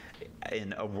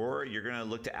 In Aurora, you're going to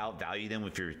look to outvalue them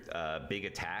with your big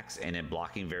attacks and then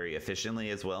blocking very efficiently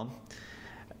as well.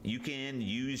 You can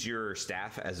use your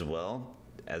staff as well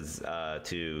as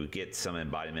to get some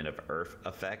embodiment of earth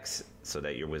effects so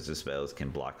that your wizard spells can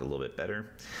block a little bit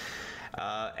better.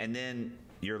 And then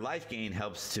your life gain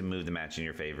helps to move the match in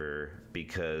your favor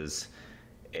because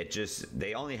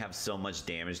they only have so much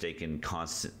damage they can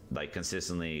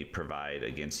consistently provide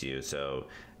against you. So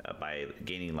by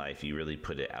gaining life, you really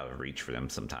put it out of reach for them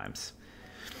sometimes.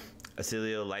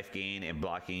 Acilio, life gain and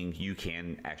blocking, you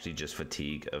can actually just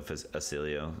fatigue of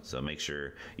Acilio, so make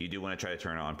sure you do want to try to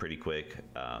turn on pretty quick.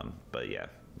 But yeah,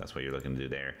 that's what you're looking to do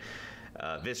there.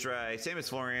 Viscerai, same as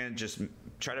Florian, just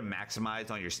try to maximize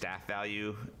on your staff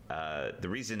value. The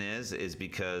reason is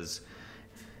because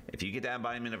if you get that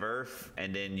embodiment of earth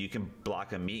and then you can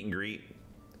block a meet and greet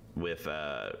with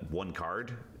 1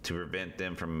 card to prevent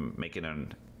them from making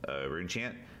a rune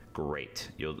chant, great.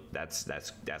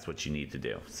 That's what you need to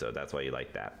do. So that's why you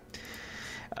like that.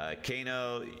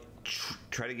 Kano,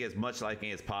 try to get as much life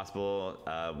gain as possible,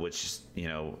 which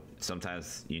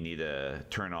sometimes you need to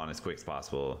turn on as quick as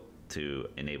possible to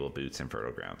enable boots and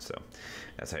fertile ground. So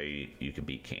that's how you can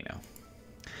beat Kano.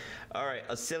 All right,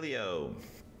 Acilio.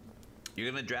 You're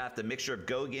going to draft a mixture of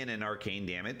Gogan and arcane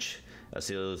damage.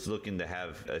 Acilio is looking to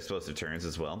have explosive turns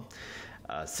as well.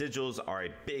 Sigils are a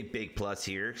big plus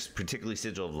here, particularly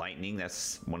Sigil of Lightning.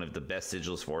 That's one of the best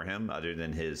sigils for him other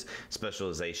than his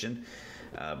specialization.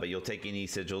 But you'll take any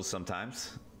sigils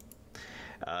sometimes.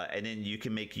 And then you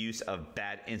can make use of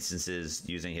bad instances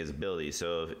using his ability.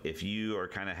 So if you are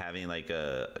kind of having like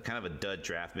a dud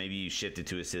draft, maybe you shifted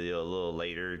to Acilio a little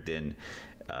later than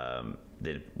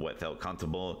what felt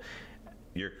comfortable.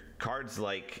 Your cards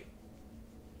like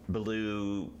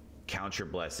blue counter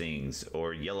blessings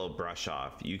or yellow brush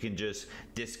off, you can just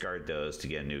discard those to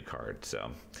get a new card. So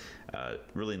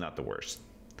really not the worst.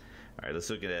 All right, let's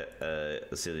look at a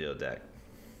Acilio deck.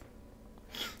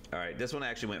 All right, this one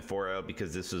actually went 4-0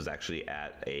 because this was actually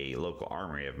at a local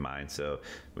armory of mine, so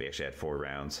we actually had 4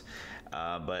 rounds.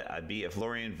 But I beat a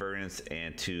Florian, Verdance,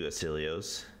 and 2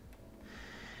 Acilios.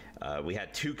 We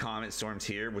had 2 Comet Storms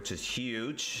here, which is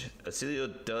huge.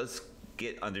 Acilio does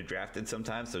get underdrafted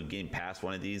sometimes, so getting past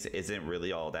one of these isn't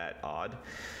really all that odd.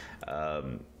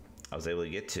 I was able to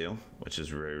get 2, which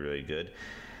is really good.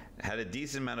 Had a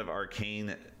decent amount of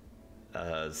arcane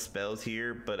spells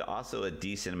here, but also a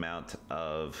decent amount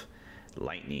of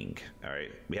lightning. All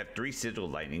right, we have 3 sigil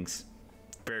lightnings,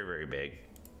 very big.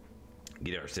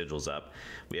 Get our sigils up.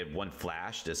 We have 1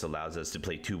 flash. This allows us to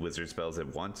play 2 wizard spells at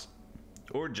once,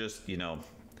 or just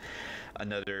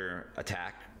another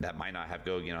attack that might not have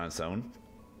go again on its own,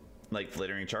 like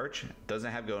Flittering Charge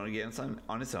doesn't have go again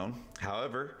on its own.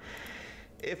 However,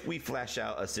 if we flash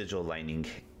out a Sigil Lightning,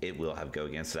 it will have go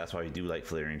again, so that's why we do like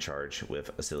Flittering Charge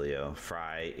with Acilio.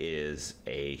 Fry is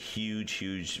a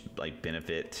huge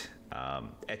benefit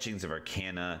Etchings of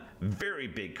Arcana, very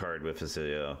big card with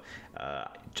Facilio. I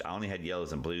only had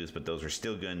yellows and blues, but those were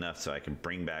still good enough so I can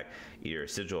bring back either a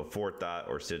Sigil of Forethought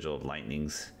or Sigil of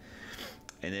Lightnings.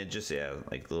 And then just, yeah,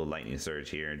 like little lightning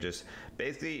surge here. Just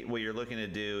basically what you're looking to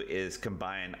do is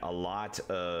combine a lot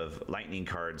of lightning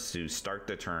cards to start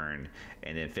the turn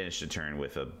and then finish the turn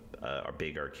with a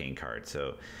big arcane card.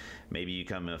 So maybe you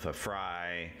come in with a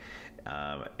Fry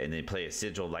and then play a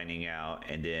Sigil Lightning out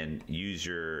and then use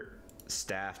your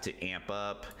staff to amp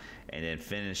up and then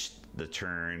finish the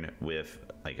turn with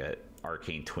like a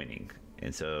Arcane Twinning.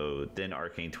 And so then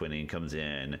Arcane Twinning comes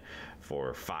in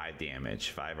for 5 damage,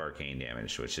 5 arcane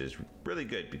damage, which is really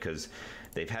good because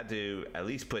they've had to at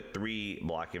least put 3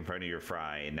 block in front of your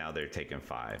Fry, and now they're taking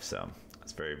 5. So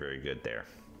it's very, very good there.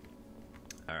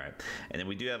 All right. And then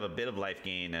we do have a bit of life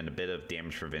gain and a bit of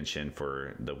damage prevention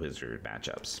for the wizard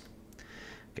matchups.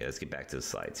 Okay, let's get back to the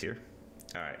slides here.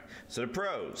 All right, so the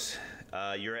pros.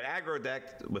 You're an aggro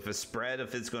deck with a spread of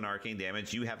physical and arcane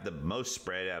damage. You have the most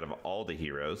spread out of all the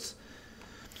heroes.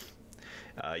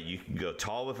 You can go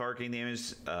tall with arcane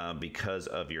damage because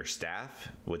of your staff,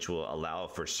 which will allow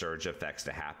for surge effects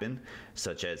to happen,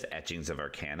 such as Etchings of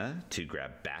Arcana to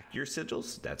grab back your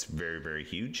sigils. That's very, very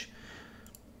huge.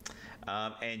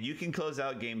 And you can close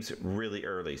out games really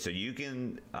early. So you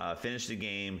can finish the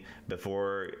game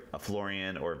before a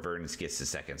Florian or Verdance gets the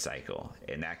second cycle.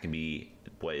 And that can be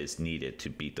what is needed to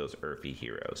beat those earthy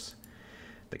heroes.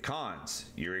 The cons,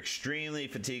 you're extremely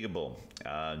fatigable.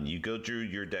 You go through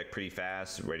your deck pretty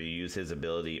fast, ready to use his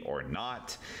ability or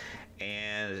not.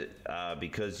 And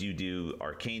because you do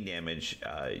arcane damage,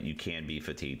 you can be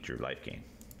fatigued through life gain.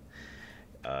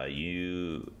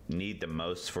 You need the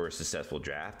most for a successful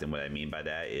draft, and what I mean by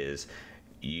that is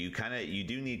you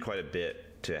do need quite a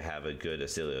bit to have a good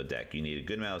Acilio deck. You need a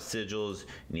good amount of sigils,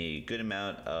 you need a good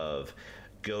amount of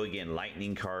go again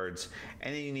lightning cards,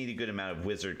 and then you need a good amount of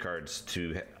wizard cards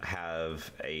to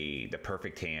have the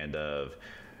perfect hand of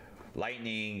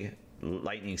lightning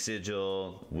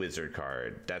sigil, wizard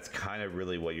card. That's kind of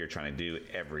really what you're trying to do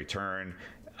every turn.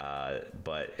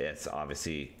 But it's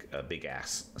obviously a big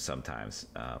ask sometimes,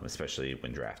 especially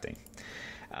when drafting.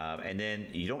 And then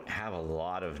you don't have a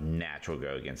lot of natural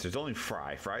go against. There's only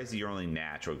Fry. Fry is your only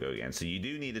natural go against. So you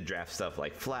do need to draft stuff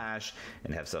like Flash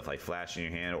and have stuff like Flash in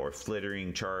your hand or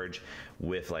Flittering Charge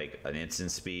with like an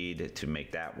instant speed to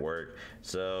make that work.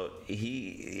 So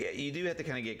you do have to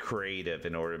kind of get creative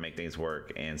in order to make things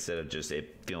work instead of just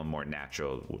it feeling more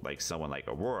natural, like someone like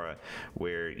Aurora,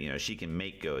 where she can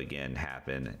make go again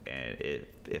happen and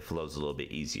it flows a little bit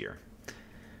easier.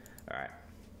 All right.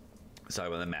 Let's talk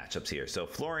about the matchups here. So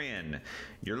Florian,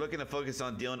 you're looking to focus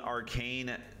on dealing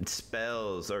arcane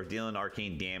spells or dealing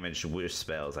arcane damage with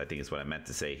spells, I think is what I meant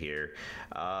to say here.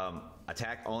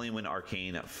 Attack only when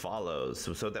arcane follows.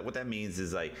 So what that means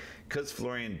is like, because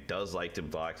Florian does like to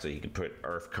block, so he can put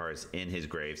earth cards in his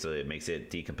grave, so it makes it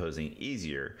decomposing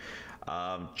easier.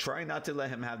 Try not to let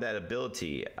him have that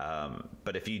ability,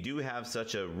 but if you do have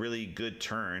such a really good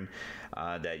turn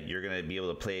that you're going to be able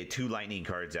to play 2 lightning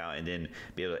cards out and then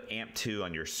be able to amp 2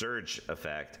 on your surge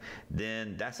effect,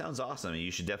 then that sounds awesome.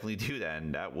 You should definitely do that,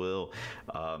 and that will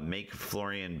make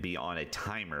Florian be on a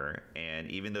timer, and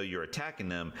even though you're attacking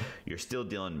them, you're still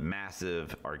dealing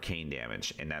massive arcane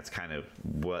damage, and that's kind of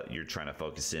what you're trying to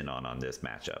focus in on this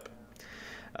matchup.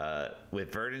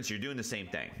 With Verdance, you're doing the same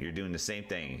thing. You're doing the same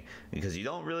thing because you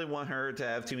don't really want her to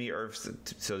have too many earths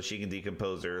so she can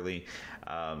decompose early,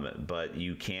 but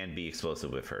you can be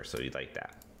explosive with her, so you like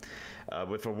that.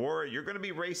 With Aurora, you're going to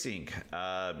be racing.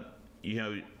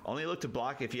 Only look to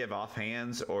block if you have off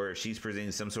hands or if she's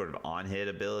presenting some sort of on-hit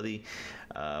ability.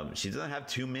 She doesn't have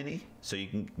too many, so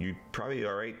you're probably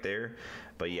all right there.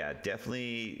 But yeah,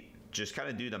 definitely just kind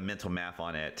of do the mental math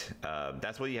on it.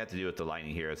 That's what you have to do with the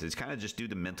lightning heroes, is kind of just do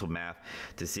the mental math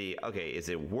to see, okay, is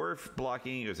it worth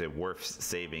blocking or is it worth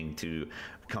saving to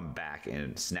come back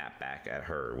and snap back at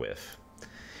her with?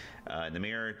 In the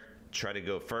mirror, try to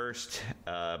go first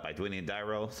by doing a die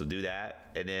roll, so do that,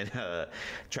 and then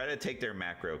try to take their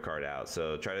macro card out.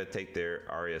 So try to take their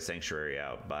Aria Sanctuary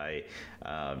out by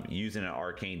using an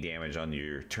arcane damage on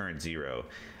your turn 0.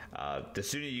 The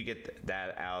sooner you get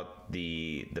that out,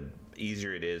 the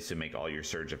easier it is to make all your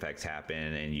surge effects happen,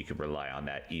 and you can rely on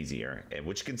that easier, and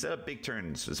which can set up big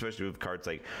turns, especially with cards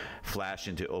like Flash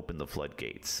and to open the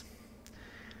floodgates.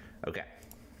 Okay.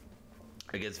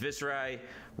 Against Viscerai,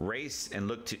 race and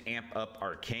look to amp up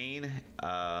Arcane.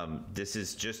 This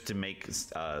is just to make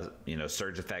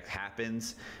surge effect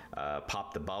happens.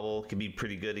 Pop the Bubble can be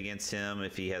pretty good against him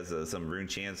if he has some rune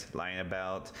chance lying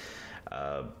about.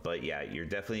 But yeah, you're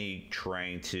definitely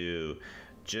trying to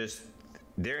just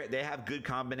they have good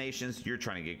combinations. You're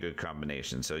trying to get good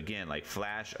combinations. So again, like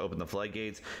flash, open the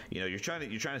floodgates. You know, you're trying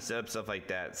to set up stuff like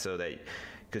that so that,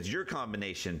 because your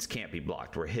combinations can't be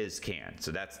blocked where his can.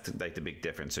 So that's like the big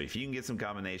difference. So if you can get some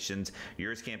combinations,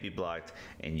 yours can't be blocked,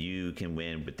 and you can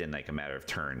win within like a matter of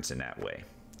turns in that way.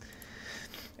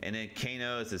 And then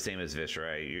Kano is the same as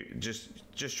Viscera. You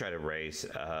just try to race.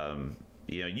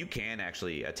 You know, you can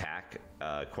actually attack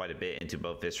quite a bit into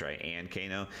both Viscera and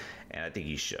Kano, and I think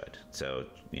you should. So,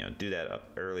 you know, do that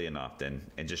early and often,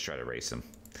 and just try to race them.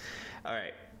 All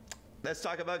right, let's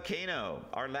talk about Kano,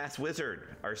 our last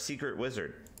wizard, our secret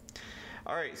wizard.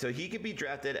 All right, so he could be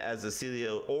drafted as a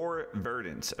Celio or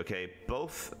Verdance, okay?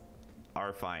 Both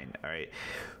are fine, all right?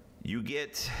 You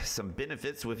get some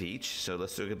benefits with each. So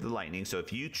let's look at the lightning. So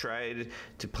if you tried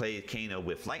to play Kano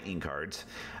with lightning cards,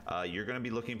 you're going to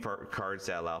be looking for cards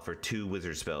that allow for 2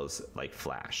 wizard spells like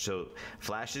Flash. So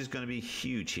Flash is going to be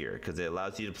huge here because it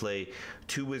allows you to play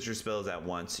 2 wizard spells at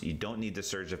once. You don't need the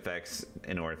surge effects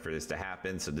in order for this to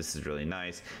happen. So this is really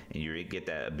nice, and you get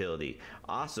that ability.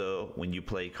 Also, when you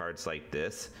play cards like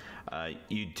this,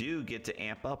 you do get to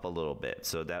amp up a little bit.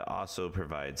 So that also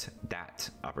provides that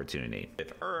opportunity.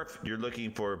 With Earth, you're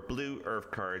looking for blue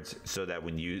Earth cards so that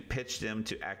when you pitch them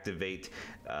to activate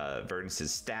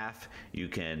Verdance's staff, you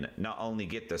can not only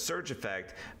get the surge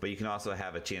effect, but you can also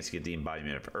have a chance to get the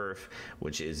embodiment of Earth,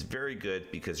 which is very good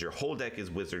because your whole deck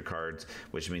is wizard cards,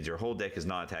 which means your whole deck is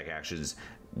non-attack actions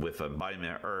with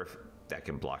embodiment of Earth that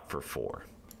can block for 4.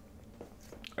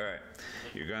 All right,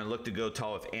 you're going to look to go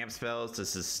tall with amp spells.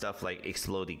 This is stuff like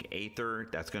Exploding Aether.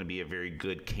 That's going to be a very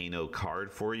good Kano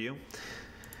card for you.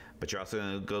 But you're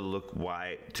also going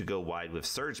to go wide with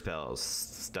surge spells,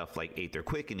 stuff like Aether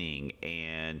Quickening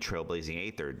and Trailblazing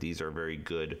Aether. These are very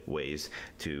good ways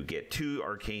to get 2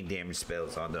 arcane damage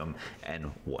spells on them in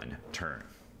 1 turn.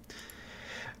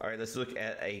 All right, let's look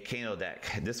at a Kano deck.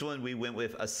 This one we went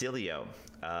with Acilio.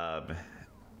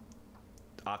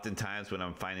 Oftentimes when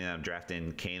I'm finding I'm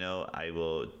drafting Kano, I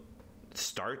will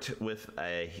start with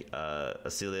a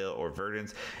Acilio or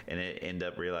Verdance, and end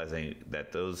up realizing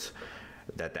that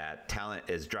that talent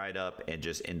is dried up and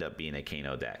just end up being a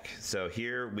Kano deck. So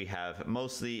here we have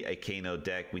mostly a Kano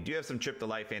deck. We do have some Trip to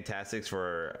Light Fantastics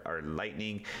for our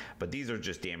lightning, but these are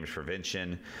just damage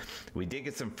prevention. We did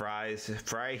get some Fries.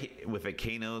 Fry with a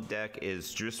Kano deck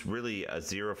is just really a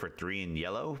 0 for 3 in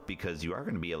yellow because you are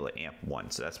going to be able to amp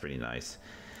 1, so that's pretty nice.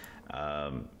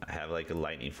 I have like a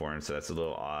lightning form, so that's a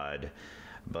little odd.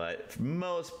 But for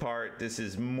most part, this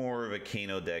is more of a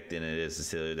Kano deck than it is a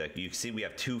Celio deck. You can see we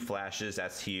have 2 flashes,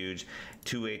 that's huge.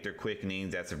 2 Aether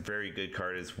Quickenings, that's a very good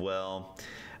card as well.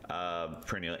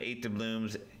 Perennial Aether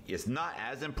Blooms is not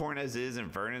as important as it is in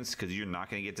Verdance because you're not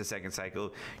going to get to second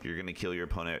cycle. You're going to kill your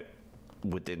opponent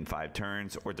within 5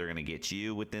 turns, or they're going to get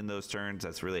you within those turns.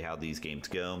 That's really how these games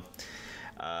go.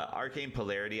 Arcane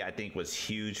Polarity, I think, was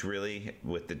huge, really,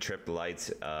 with the Trip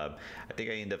Lights. I think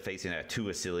I ended up facing 2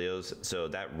 Acilios, so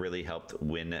that really helped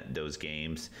win those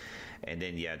games. And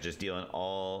then, yeah, just dealing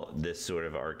all this sort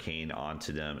of arcane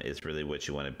onto them is really what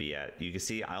you want to be at. You can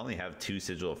see I only have 2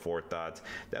 Sigil of Forethoughts.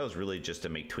 That was really just to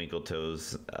make Twinkle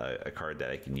Toes a card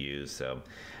that I can use. So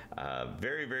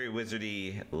very, very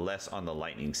wizardy, less on the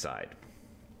lightning side.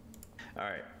 All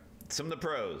right. Some of the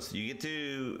pros, you get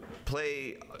to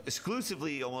play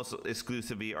almost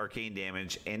exclusively arcane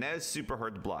damage, and that is super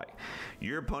hard to block.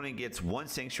 Your opponent gets 1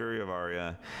 Sanctuary of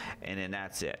Aria, and then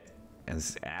that's it. And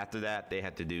after that, they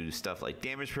have to do stuff like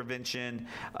damage prevention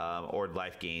or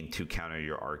life gain to counter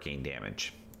your arcane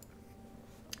damage.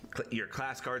 Your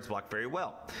class cards block very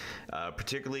well,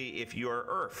 particularly if you are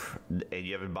Earth and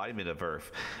you have embodiment of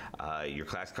Earth. Your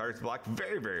class cards block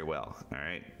very, very well. All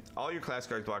right, all your class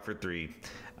cards block for 3,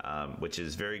 which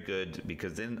is very good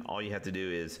because then all you have to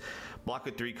do is block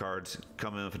with 3 cards,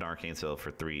 come in with an arcane spell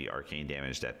for 3 arcane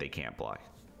damage that they can't block,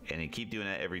 and then keep doing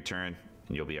that every turn,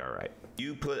 and you'll be all right.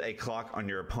 You put a clock on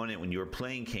your opponent when you're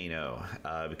playing Kano,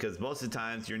 because most of the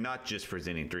times you're not just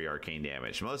presenting 3 arcane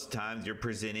damage. Most of the times you're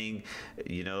presenting,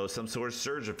 you know, some sort of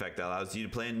surge effect that allows you to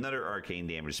play another arcane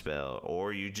damage spell,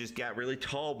 or you just got really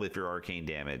tall with your arcane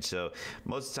damage. So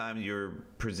most of the time you're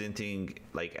presenting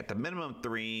like at the minimum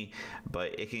 3,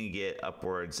 but it can get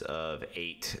upwards of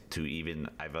 8 to even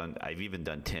I've even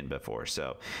done 10 before.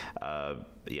 So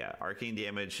yeah, arcane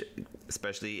damage,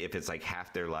 especially if it's like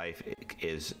half their life,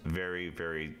 is very,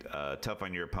 very tough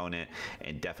on your opponent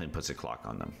and definitely puts a clock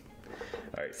on them.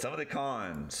 All right, some of the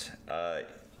cons.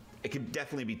 It can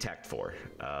definitely be teched for.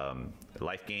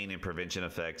 Life gain and prevention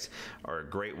effects are a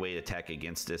great way to tech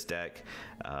against this deck.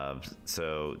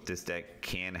 So this deck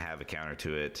can have a counter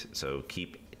to it, so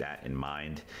keep that in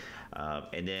mind.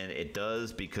 And then it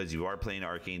does, because you are playing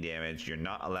arcane damage, you're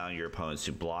not allowing your opponents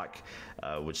to block,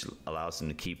 which allows them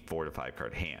to keep 4 to 5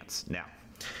 card hands. Now,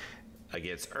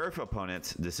 against Earth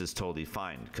opponents, this is totally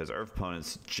fine, because Earth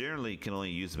opponents generally can only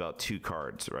use about 2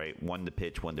 cards, right? 1 to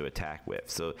pitch, 1 to attack with.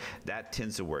 So that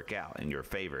tends to work out in your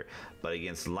favor. But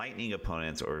against Lightning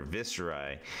opponents or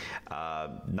Visceri,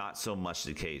 not so much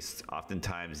the case.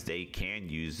 Oftentimes they can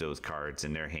use those cards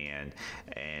in their hand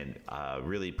and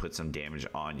really put some damage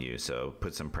on you, so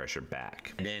put some pressure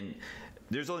back. And then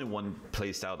there's only one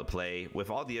play style to play. With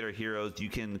all the other heroes, you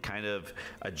can kind of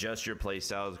adjust your play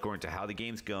styles according to how the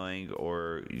game's going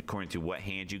or according to what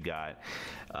hand you got.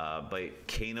 But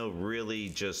Kano really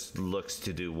just looks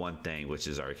to do one thing, which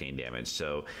is arcane damage.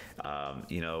 So,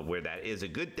 you know, where that is a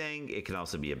good thing, it can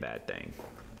also be a bad thing.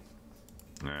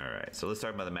 All right, so let's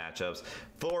talk about the matchups.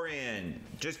 Thorin,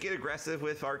 just get aggressive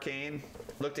with Arcane.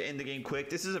 Look to end the game quick.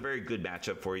 This is a very good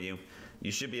matchup for you.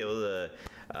 You should be able to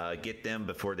get them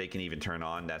before they can even turn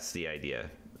on. That's the idea.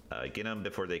 Get them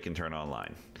before they can turn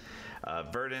online.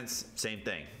 Verdance, same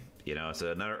thing. You know, it's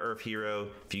another Earth hero.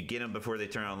 If you get them before they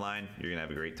turn online, you're gonna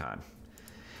have a great time.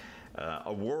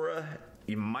 Aurora,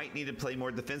 you might need to play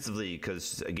more defensively,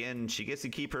 because again, she gets to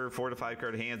keep her 4 to 5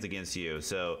 card hands against you.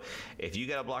 So if you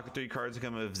got a block of 3 cards to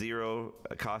come with 0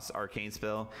 cost arcane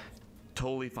spell,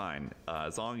 totally fine.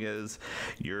 As long as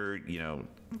you're, you know,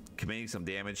 committing some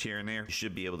damage here and there, you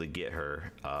should be able to get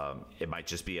her. It might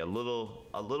just be a little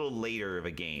later of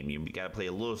a game. You got to play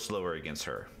a little slower against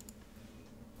her.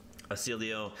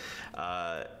 Acilio,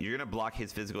 you're gonna block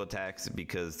his physical attacks,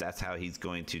 because that's how he's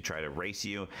going to try to race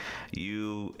you.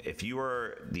 If you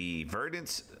are the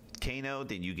Verdance Kano,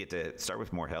 then you get to start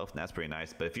with more health, and that's pretty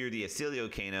nice. But if you're the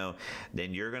Acilio Kano,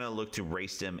 then you're gonna look to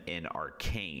race them in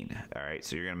Arcane. All right,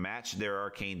 so you're gonna match their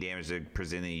Arcane damage they're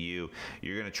presenting you.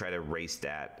 You're gonna try to race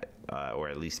that, or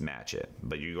at least match it.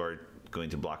 But you are going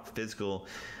to block physical,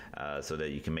 so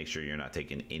that you can make sure you're not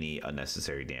taking any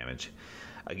unnecessary damage.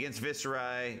 Against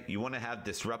Visceri, you want to have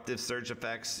disruptive surge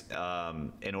effects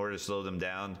in order to slow them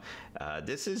down.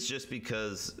 This is just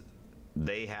because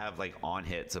they have like on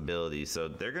hits abilities, so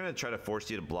they're going to try to force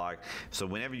you to block. So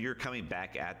whenever you're coming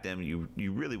back at them, you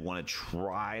really want to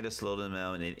try to slow them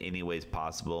down in any ways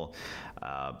possible.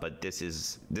 But this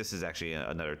is actually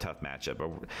another tough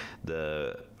matchup.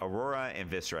 The Aurora and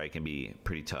Visceri can be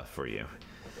pretty tough for you.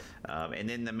 And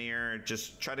then the mirror,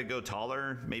 just try to go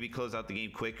taller, maybe close out the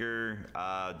game quicker.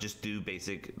 Just do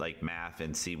basic like math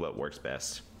and see what works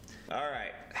best. All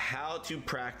right, how to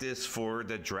practice for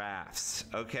the drafts.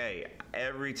 Okay,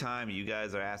 every time you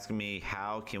guys are asking me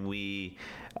how can we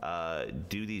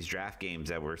do these draft games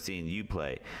that we're seeing you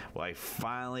play. Well, I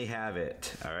finally have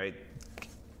it. All right,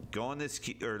 go on this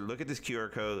or look at this QR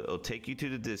code. It'll take you to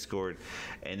the Discord,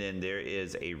 and then there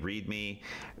is a README.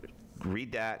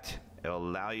 Read that. It'll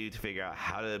allow you to figure out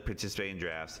how to participate in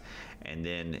drafts, and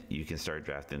then you can start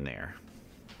drafting there.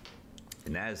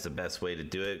 And that is the best way to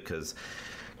do it, because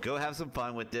go have some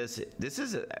fun with this. This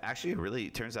is actually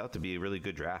turns out to be a really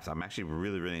good draft. I'm actually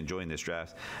really enjoying this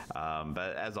draft.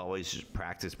 But as always, just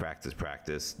practice.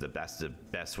 That's the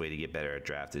best way to get better at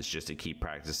draft, is just to keep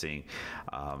practicing,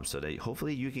 so that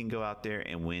hopefully you can go out there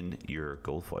and win your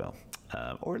gold foil.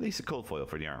 Or at least a cold foil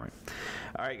for the armor.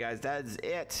 All right, guys, that is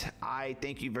it. I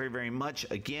thank you very much.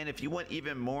 Again, if you want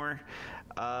even more,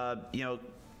 you know,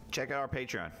 check out our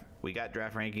Patreon. We got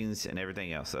draft rankings and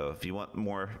everything else. So if you want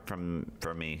more from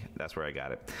me, that's where I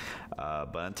got it.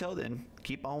 But until then,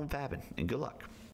 keep on fabbing and good luck.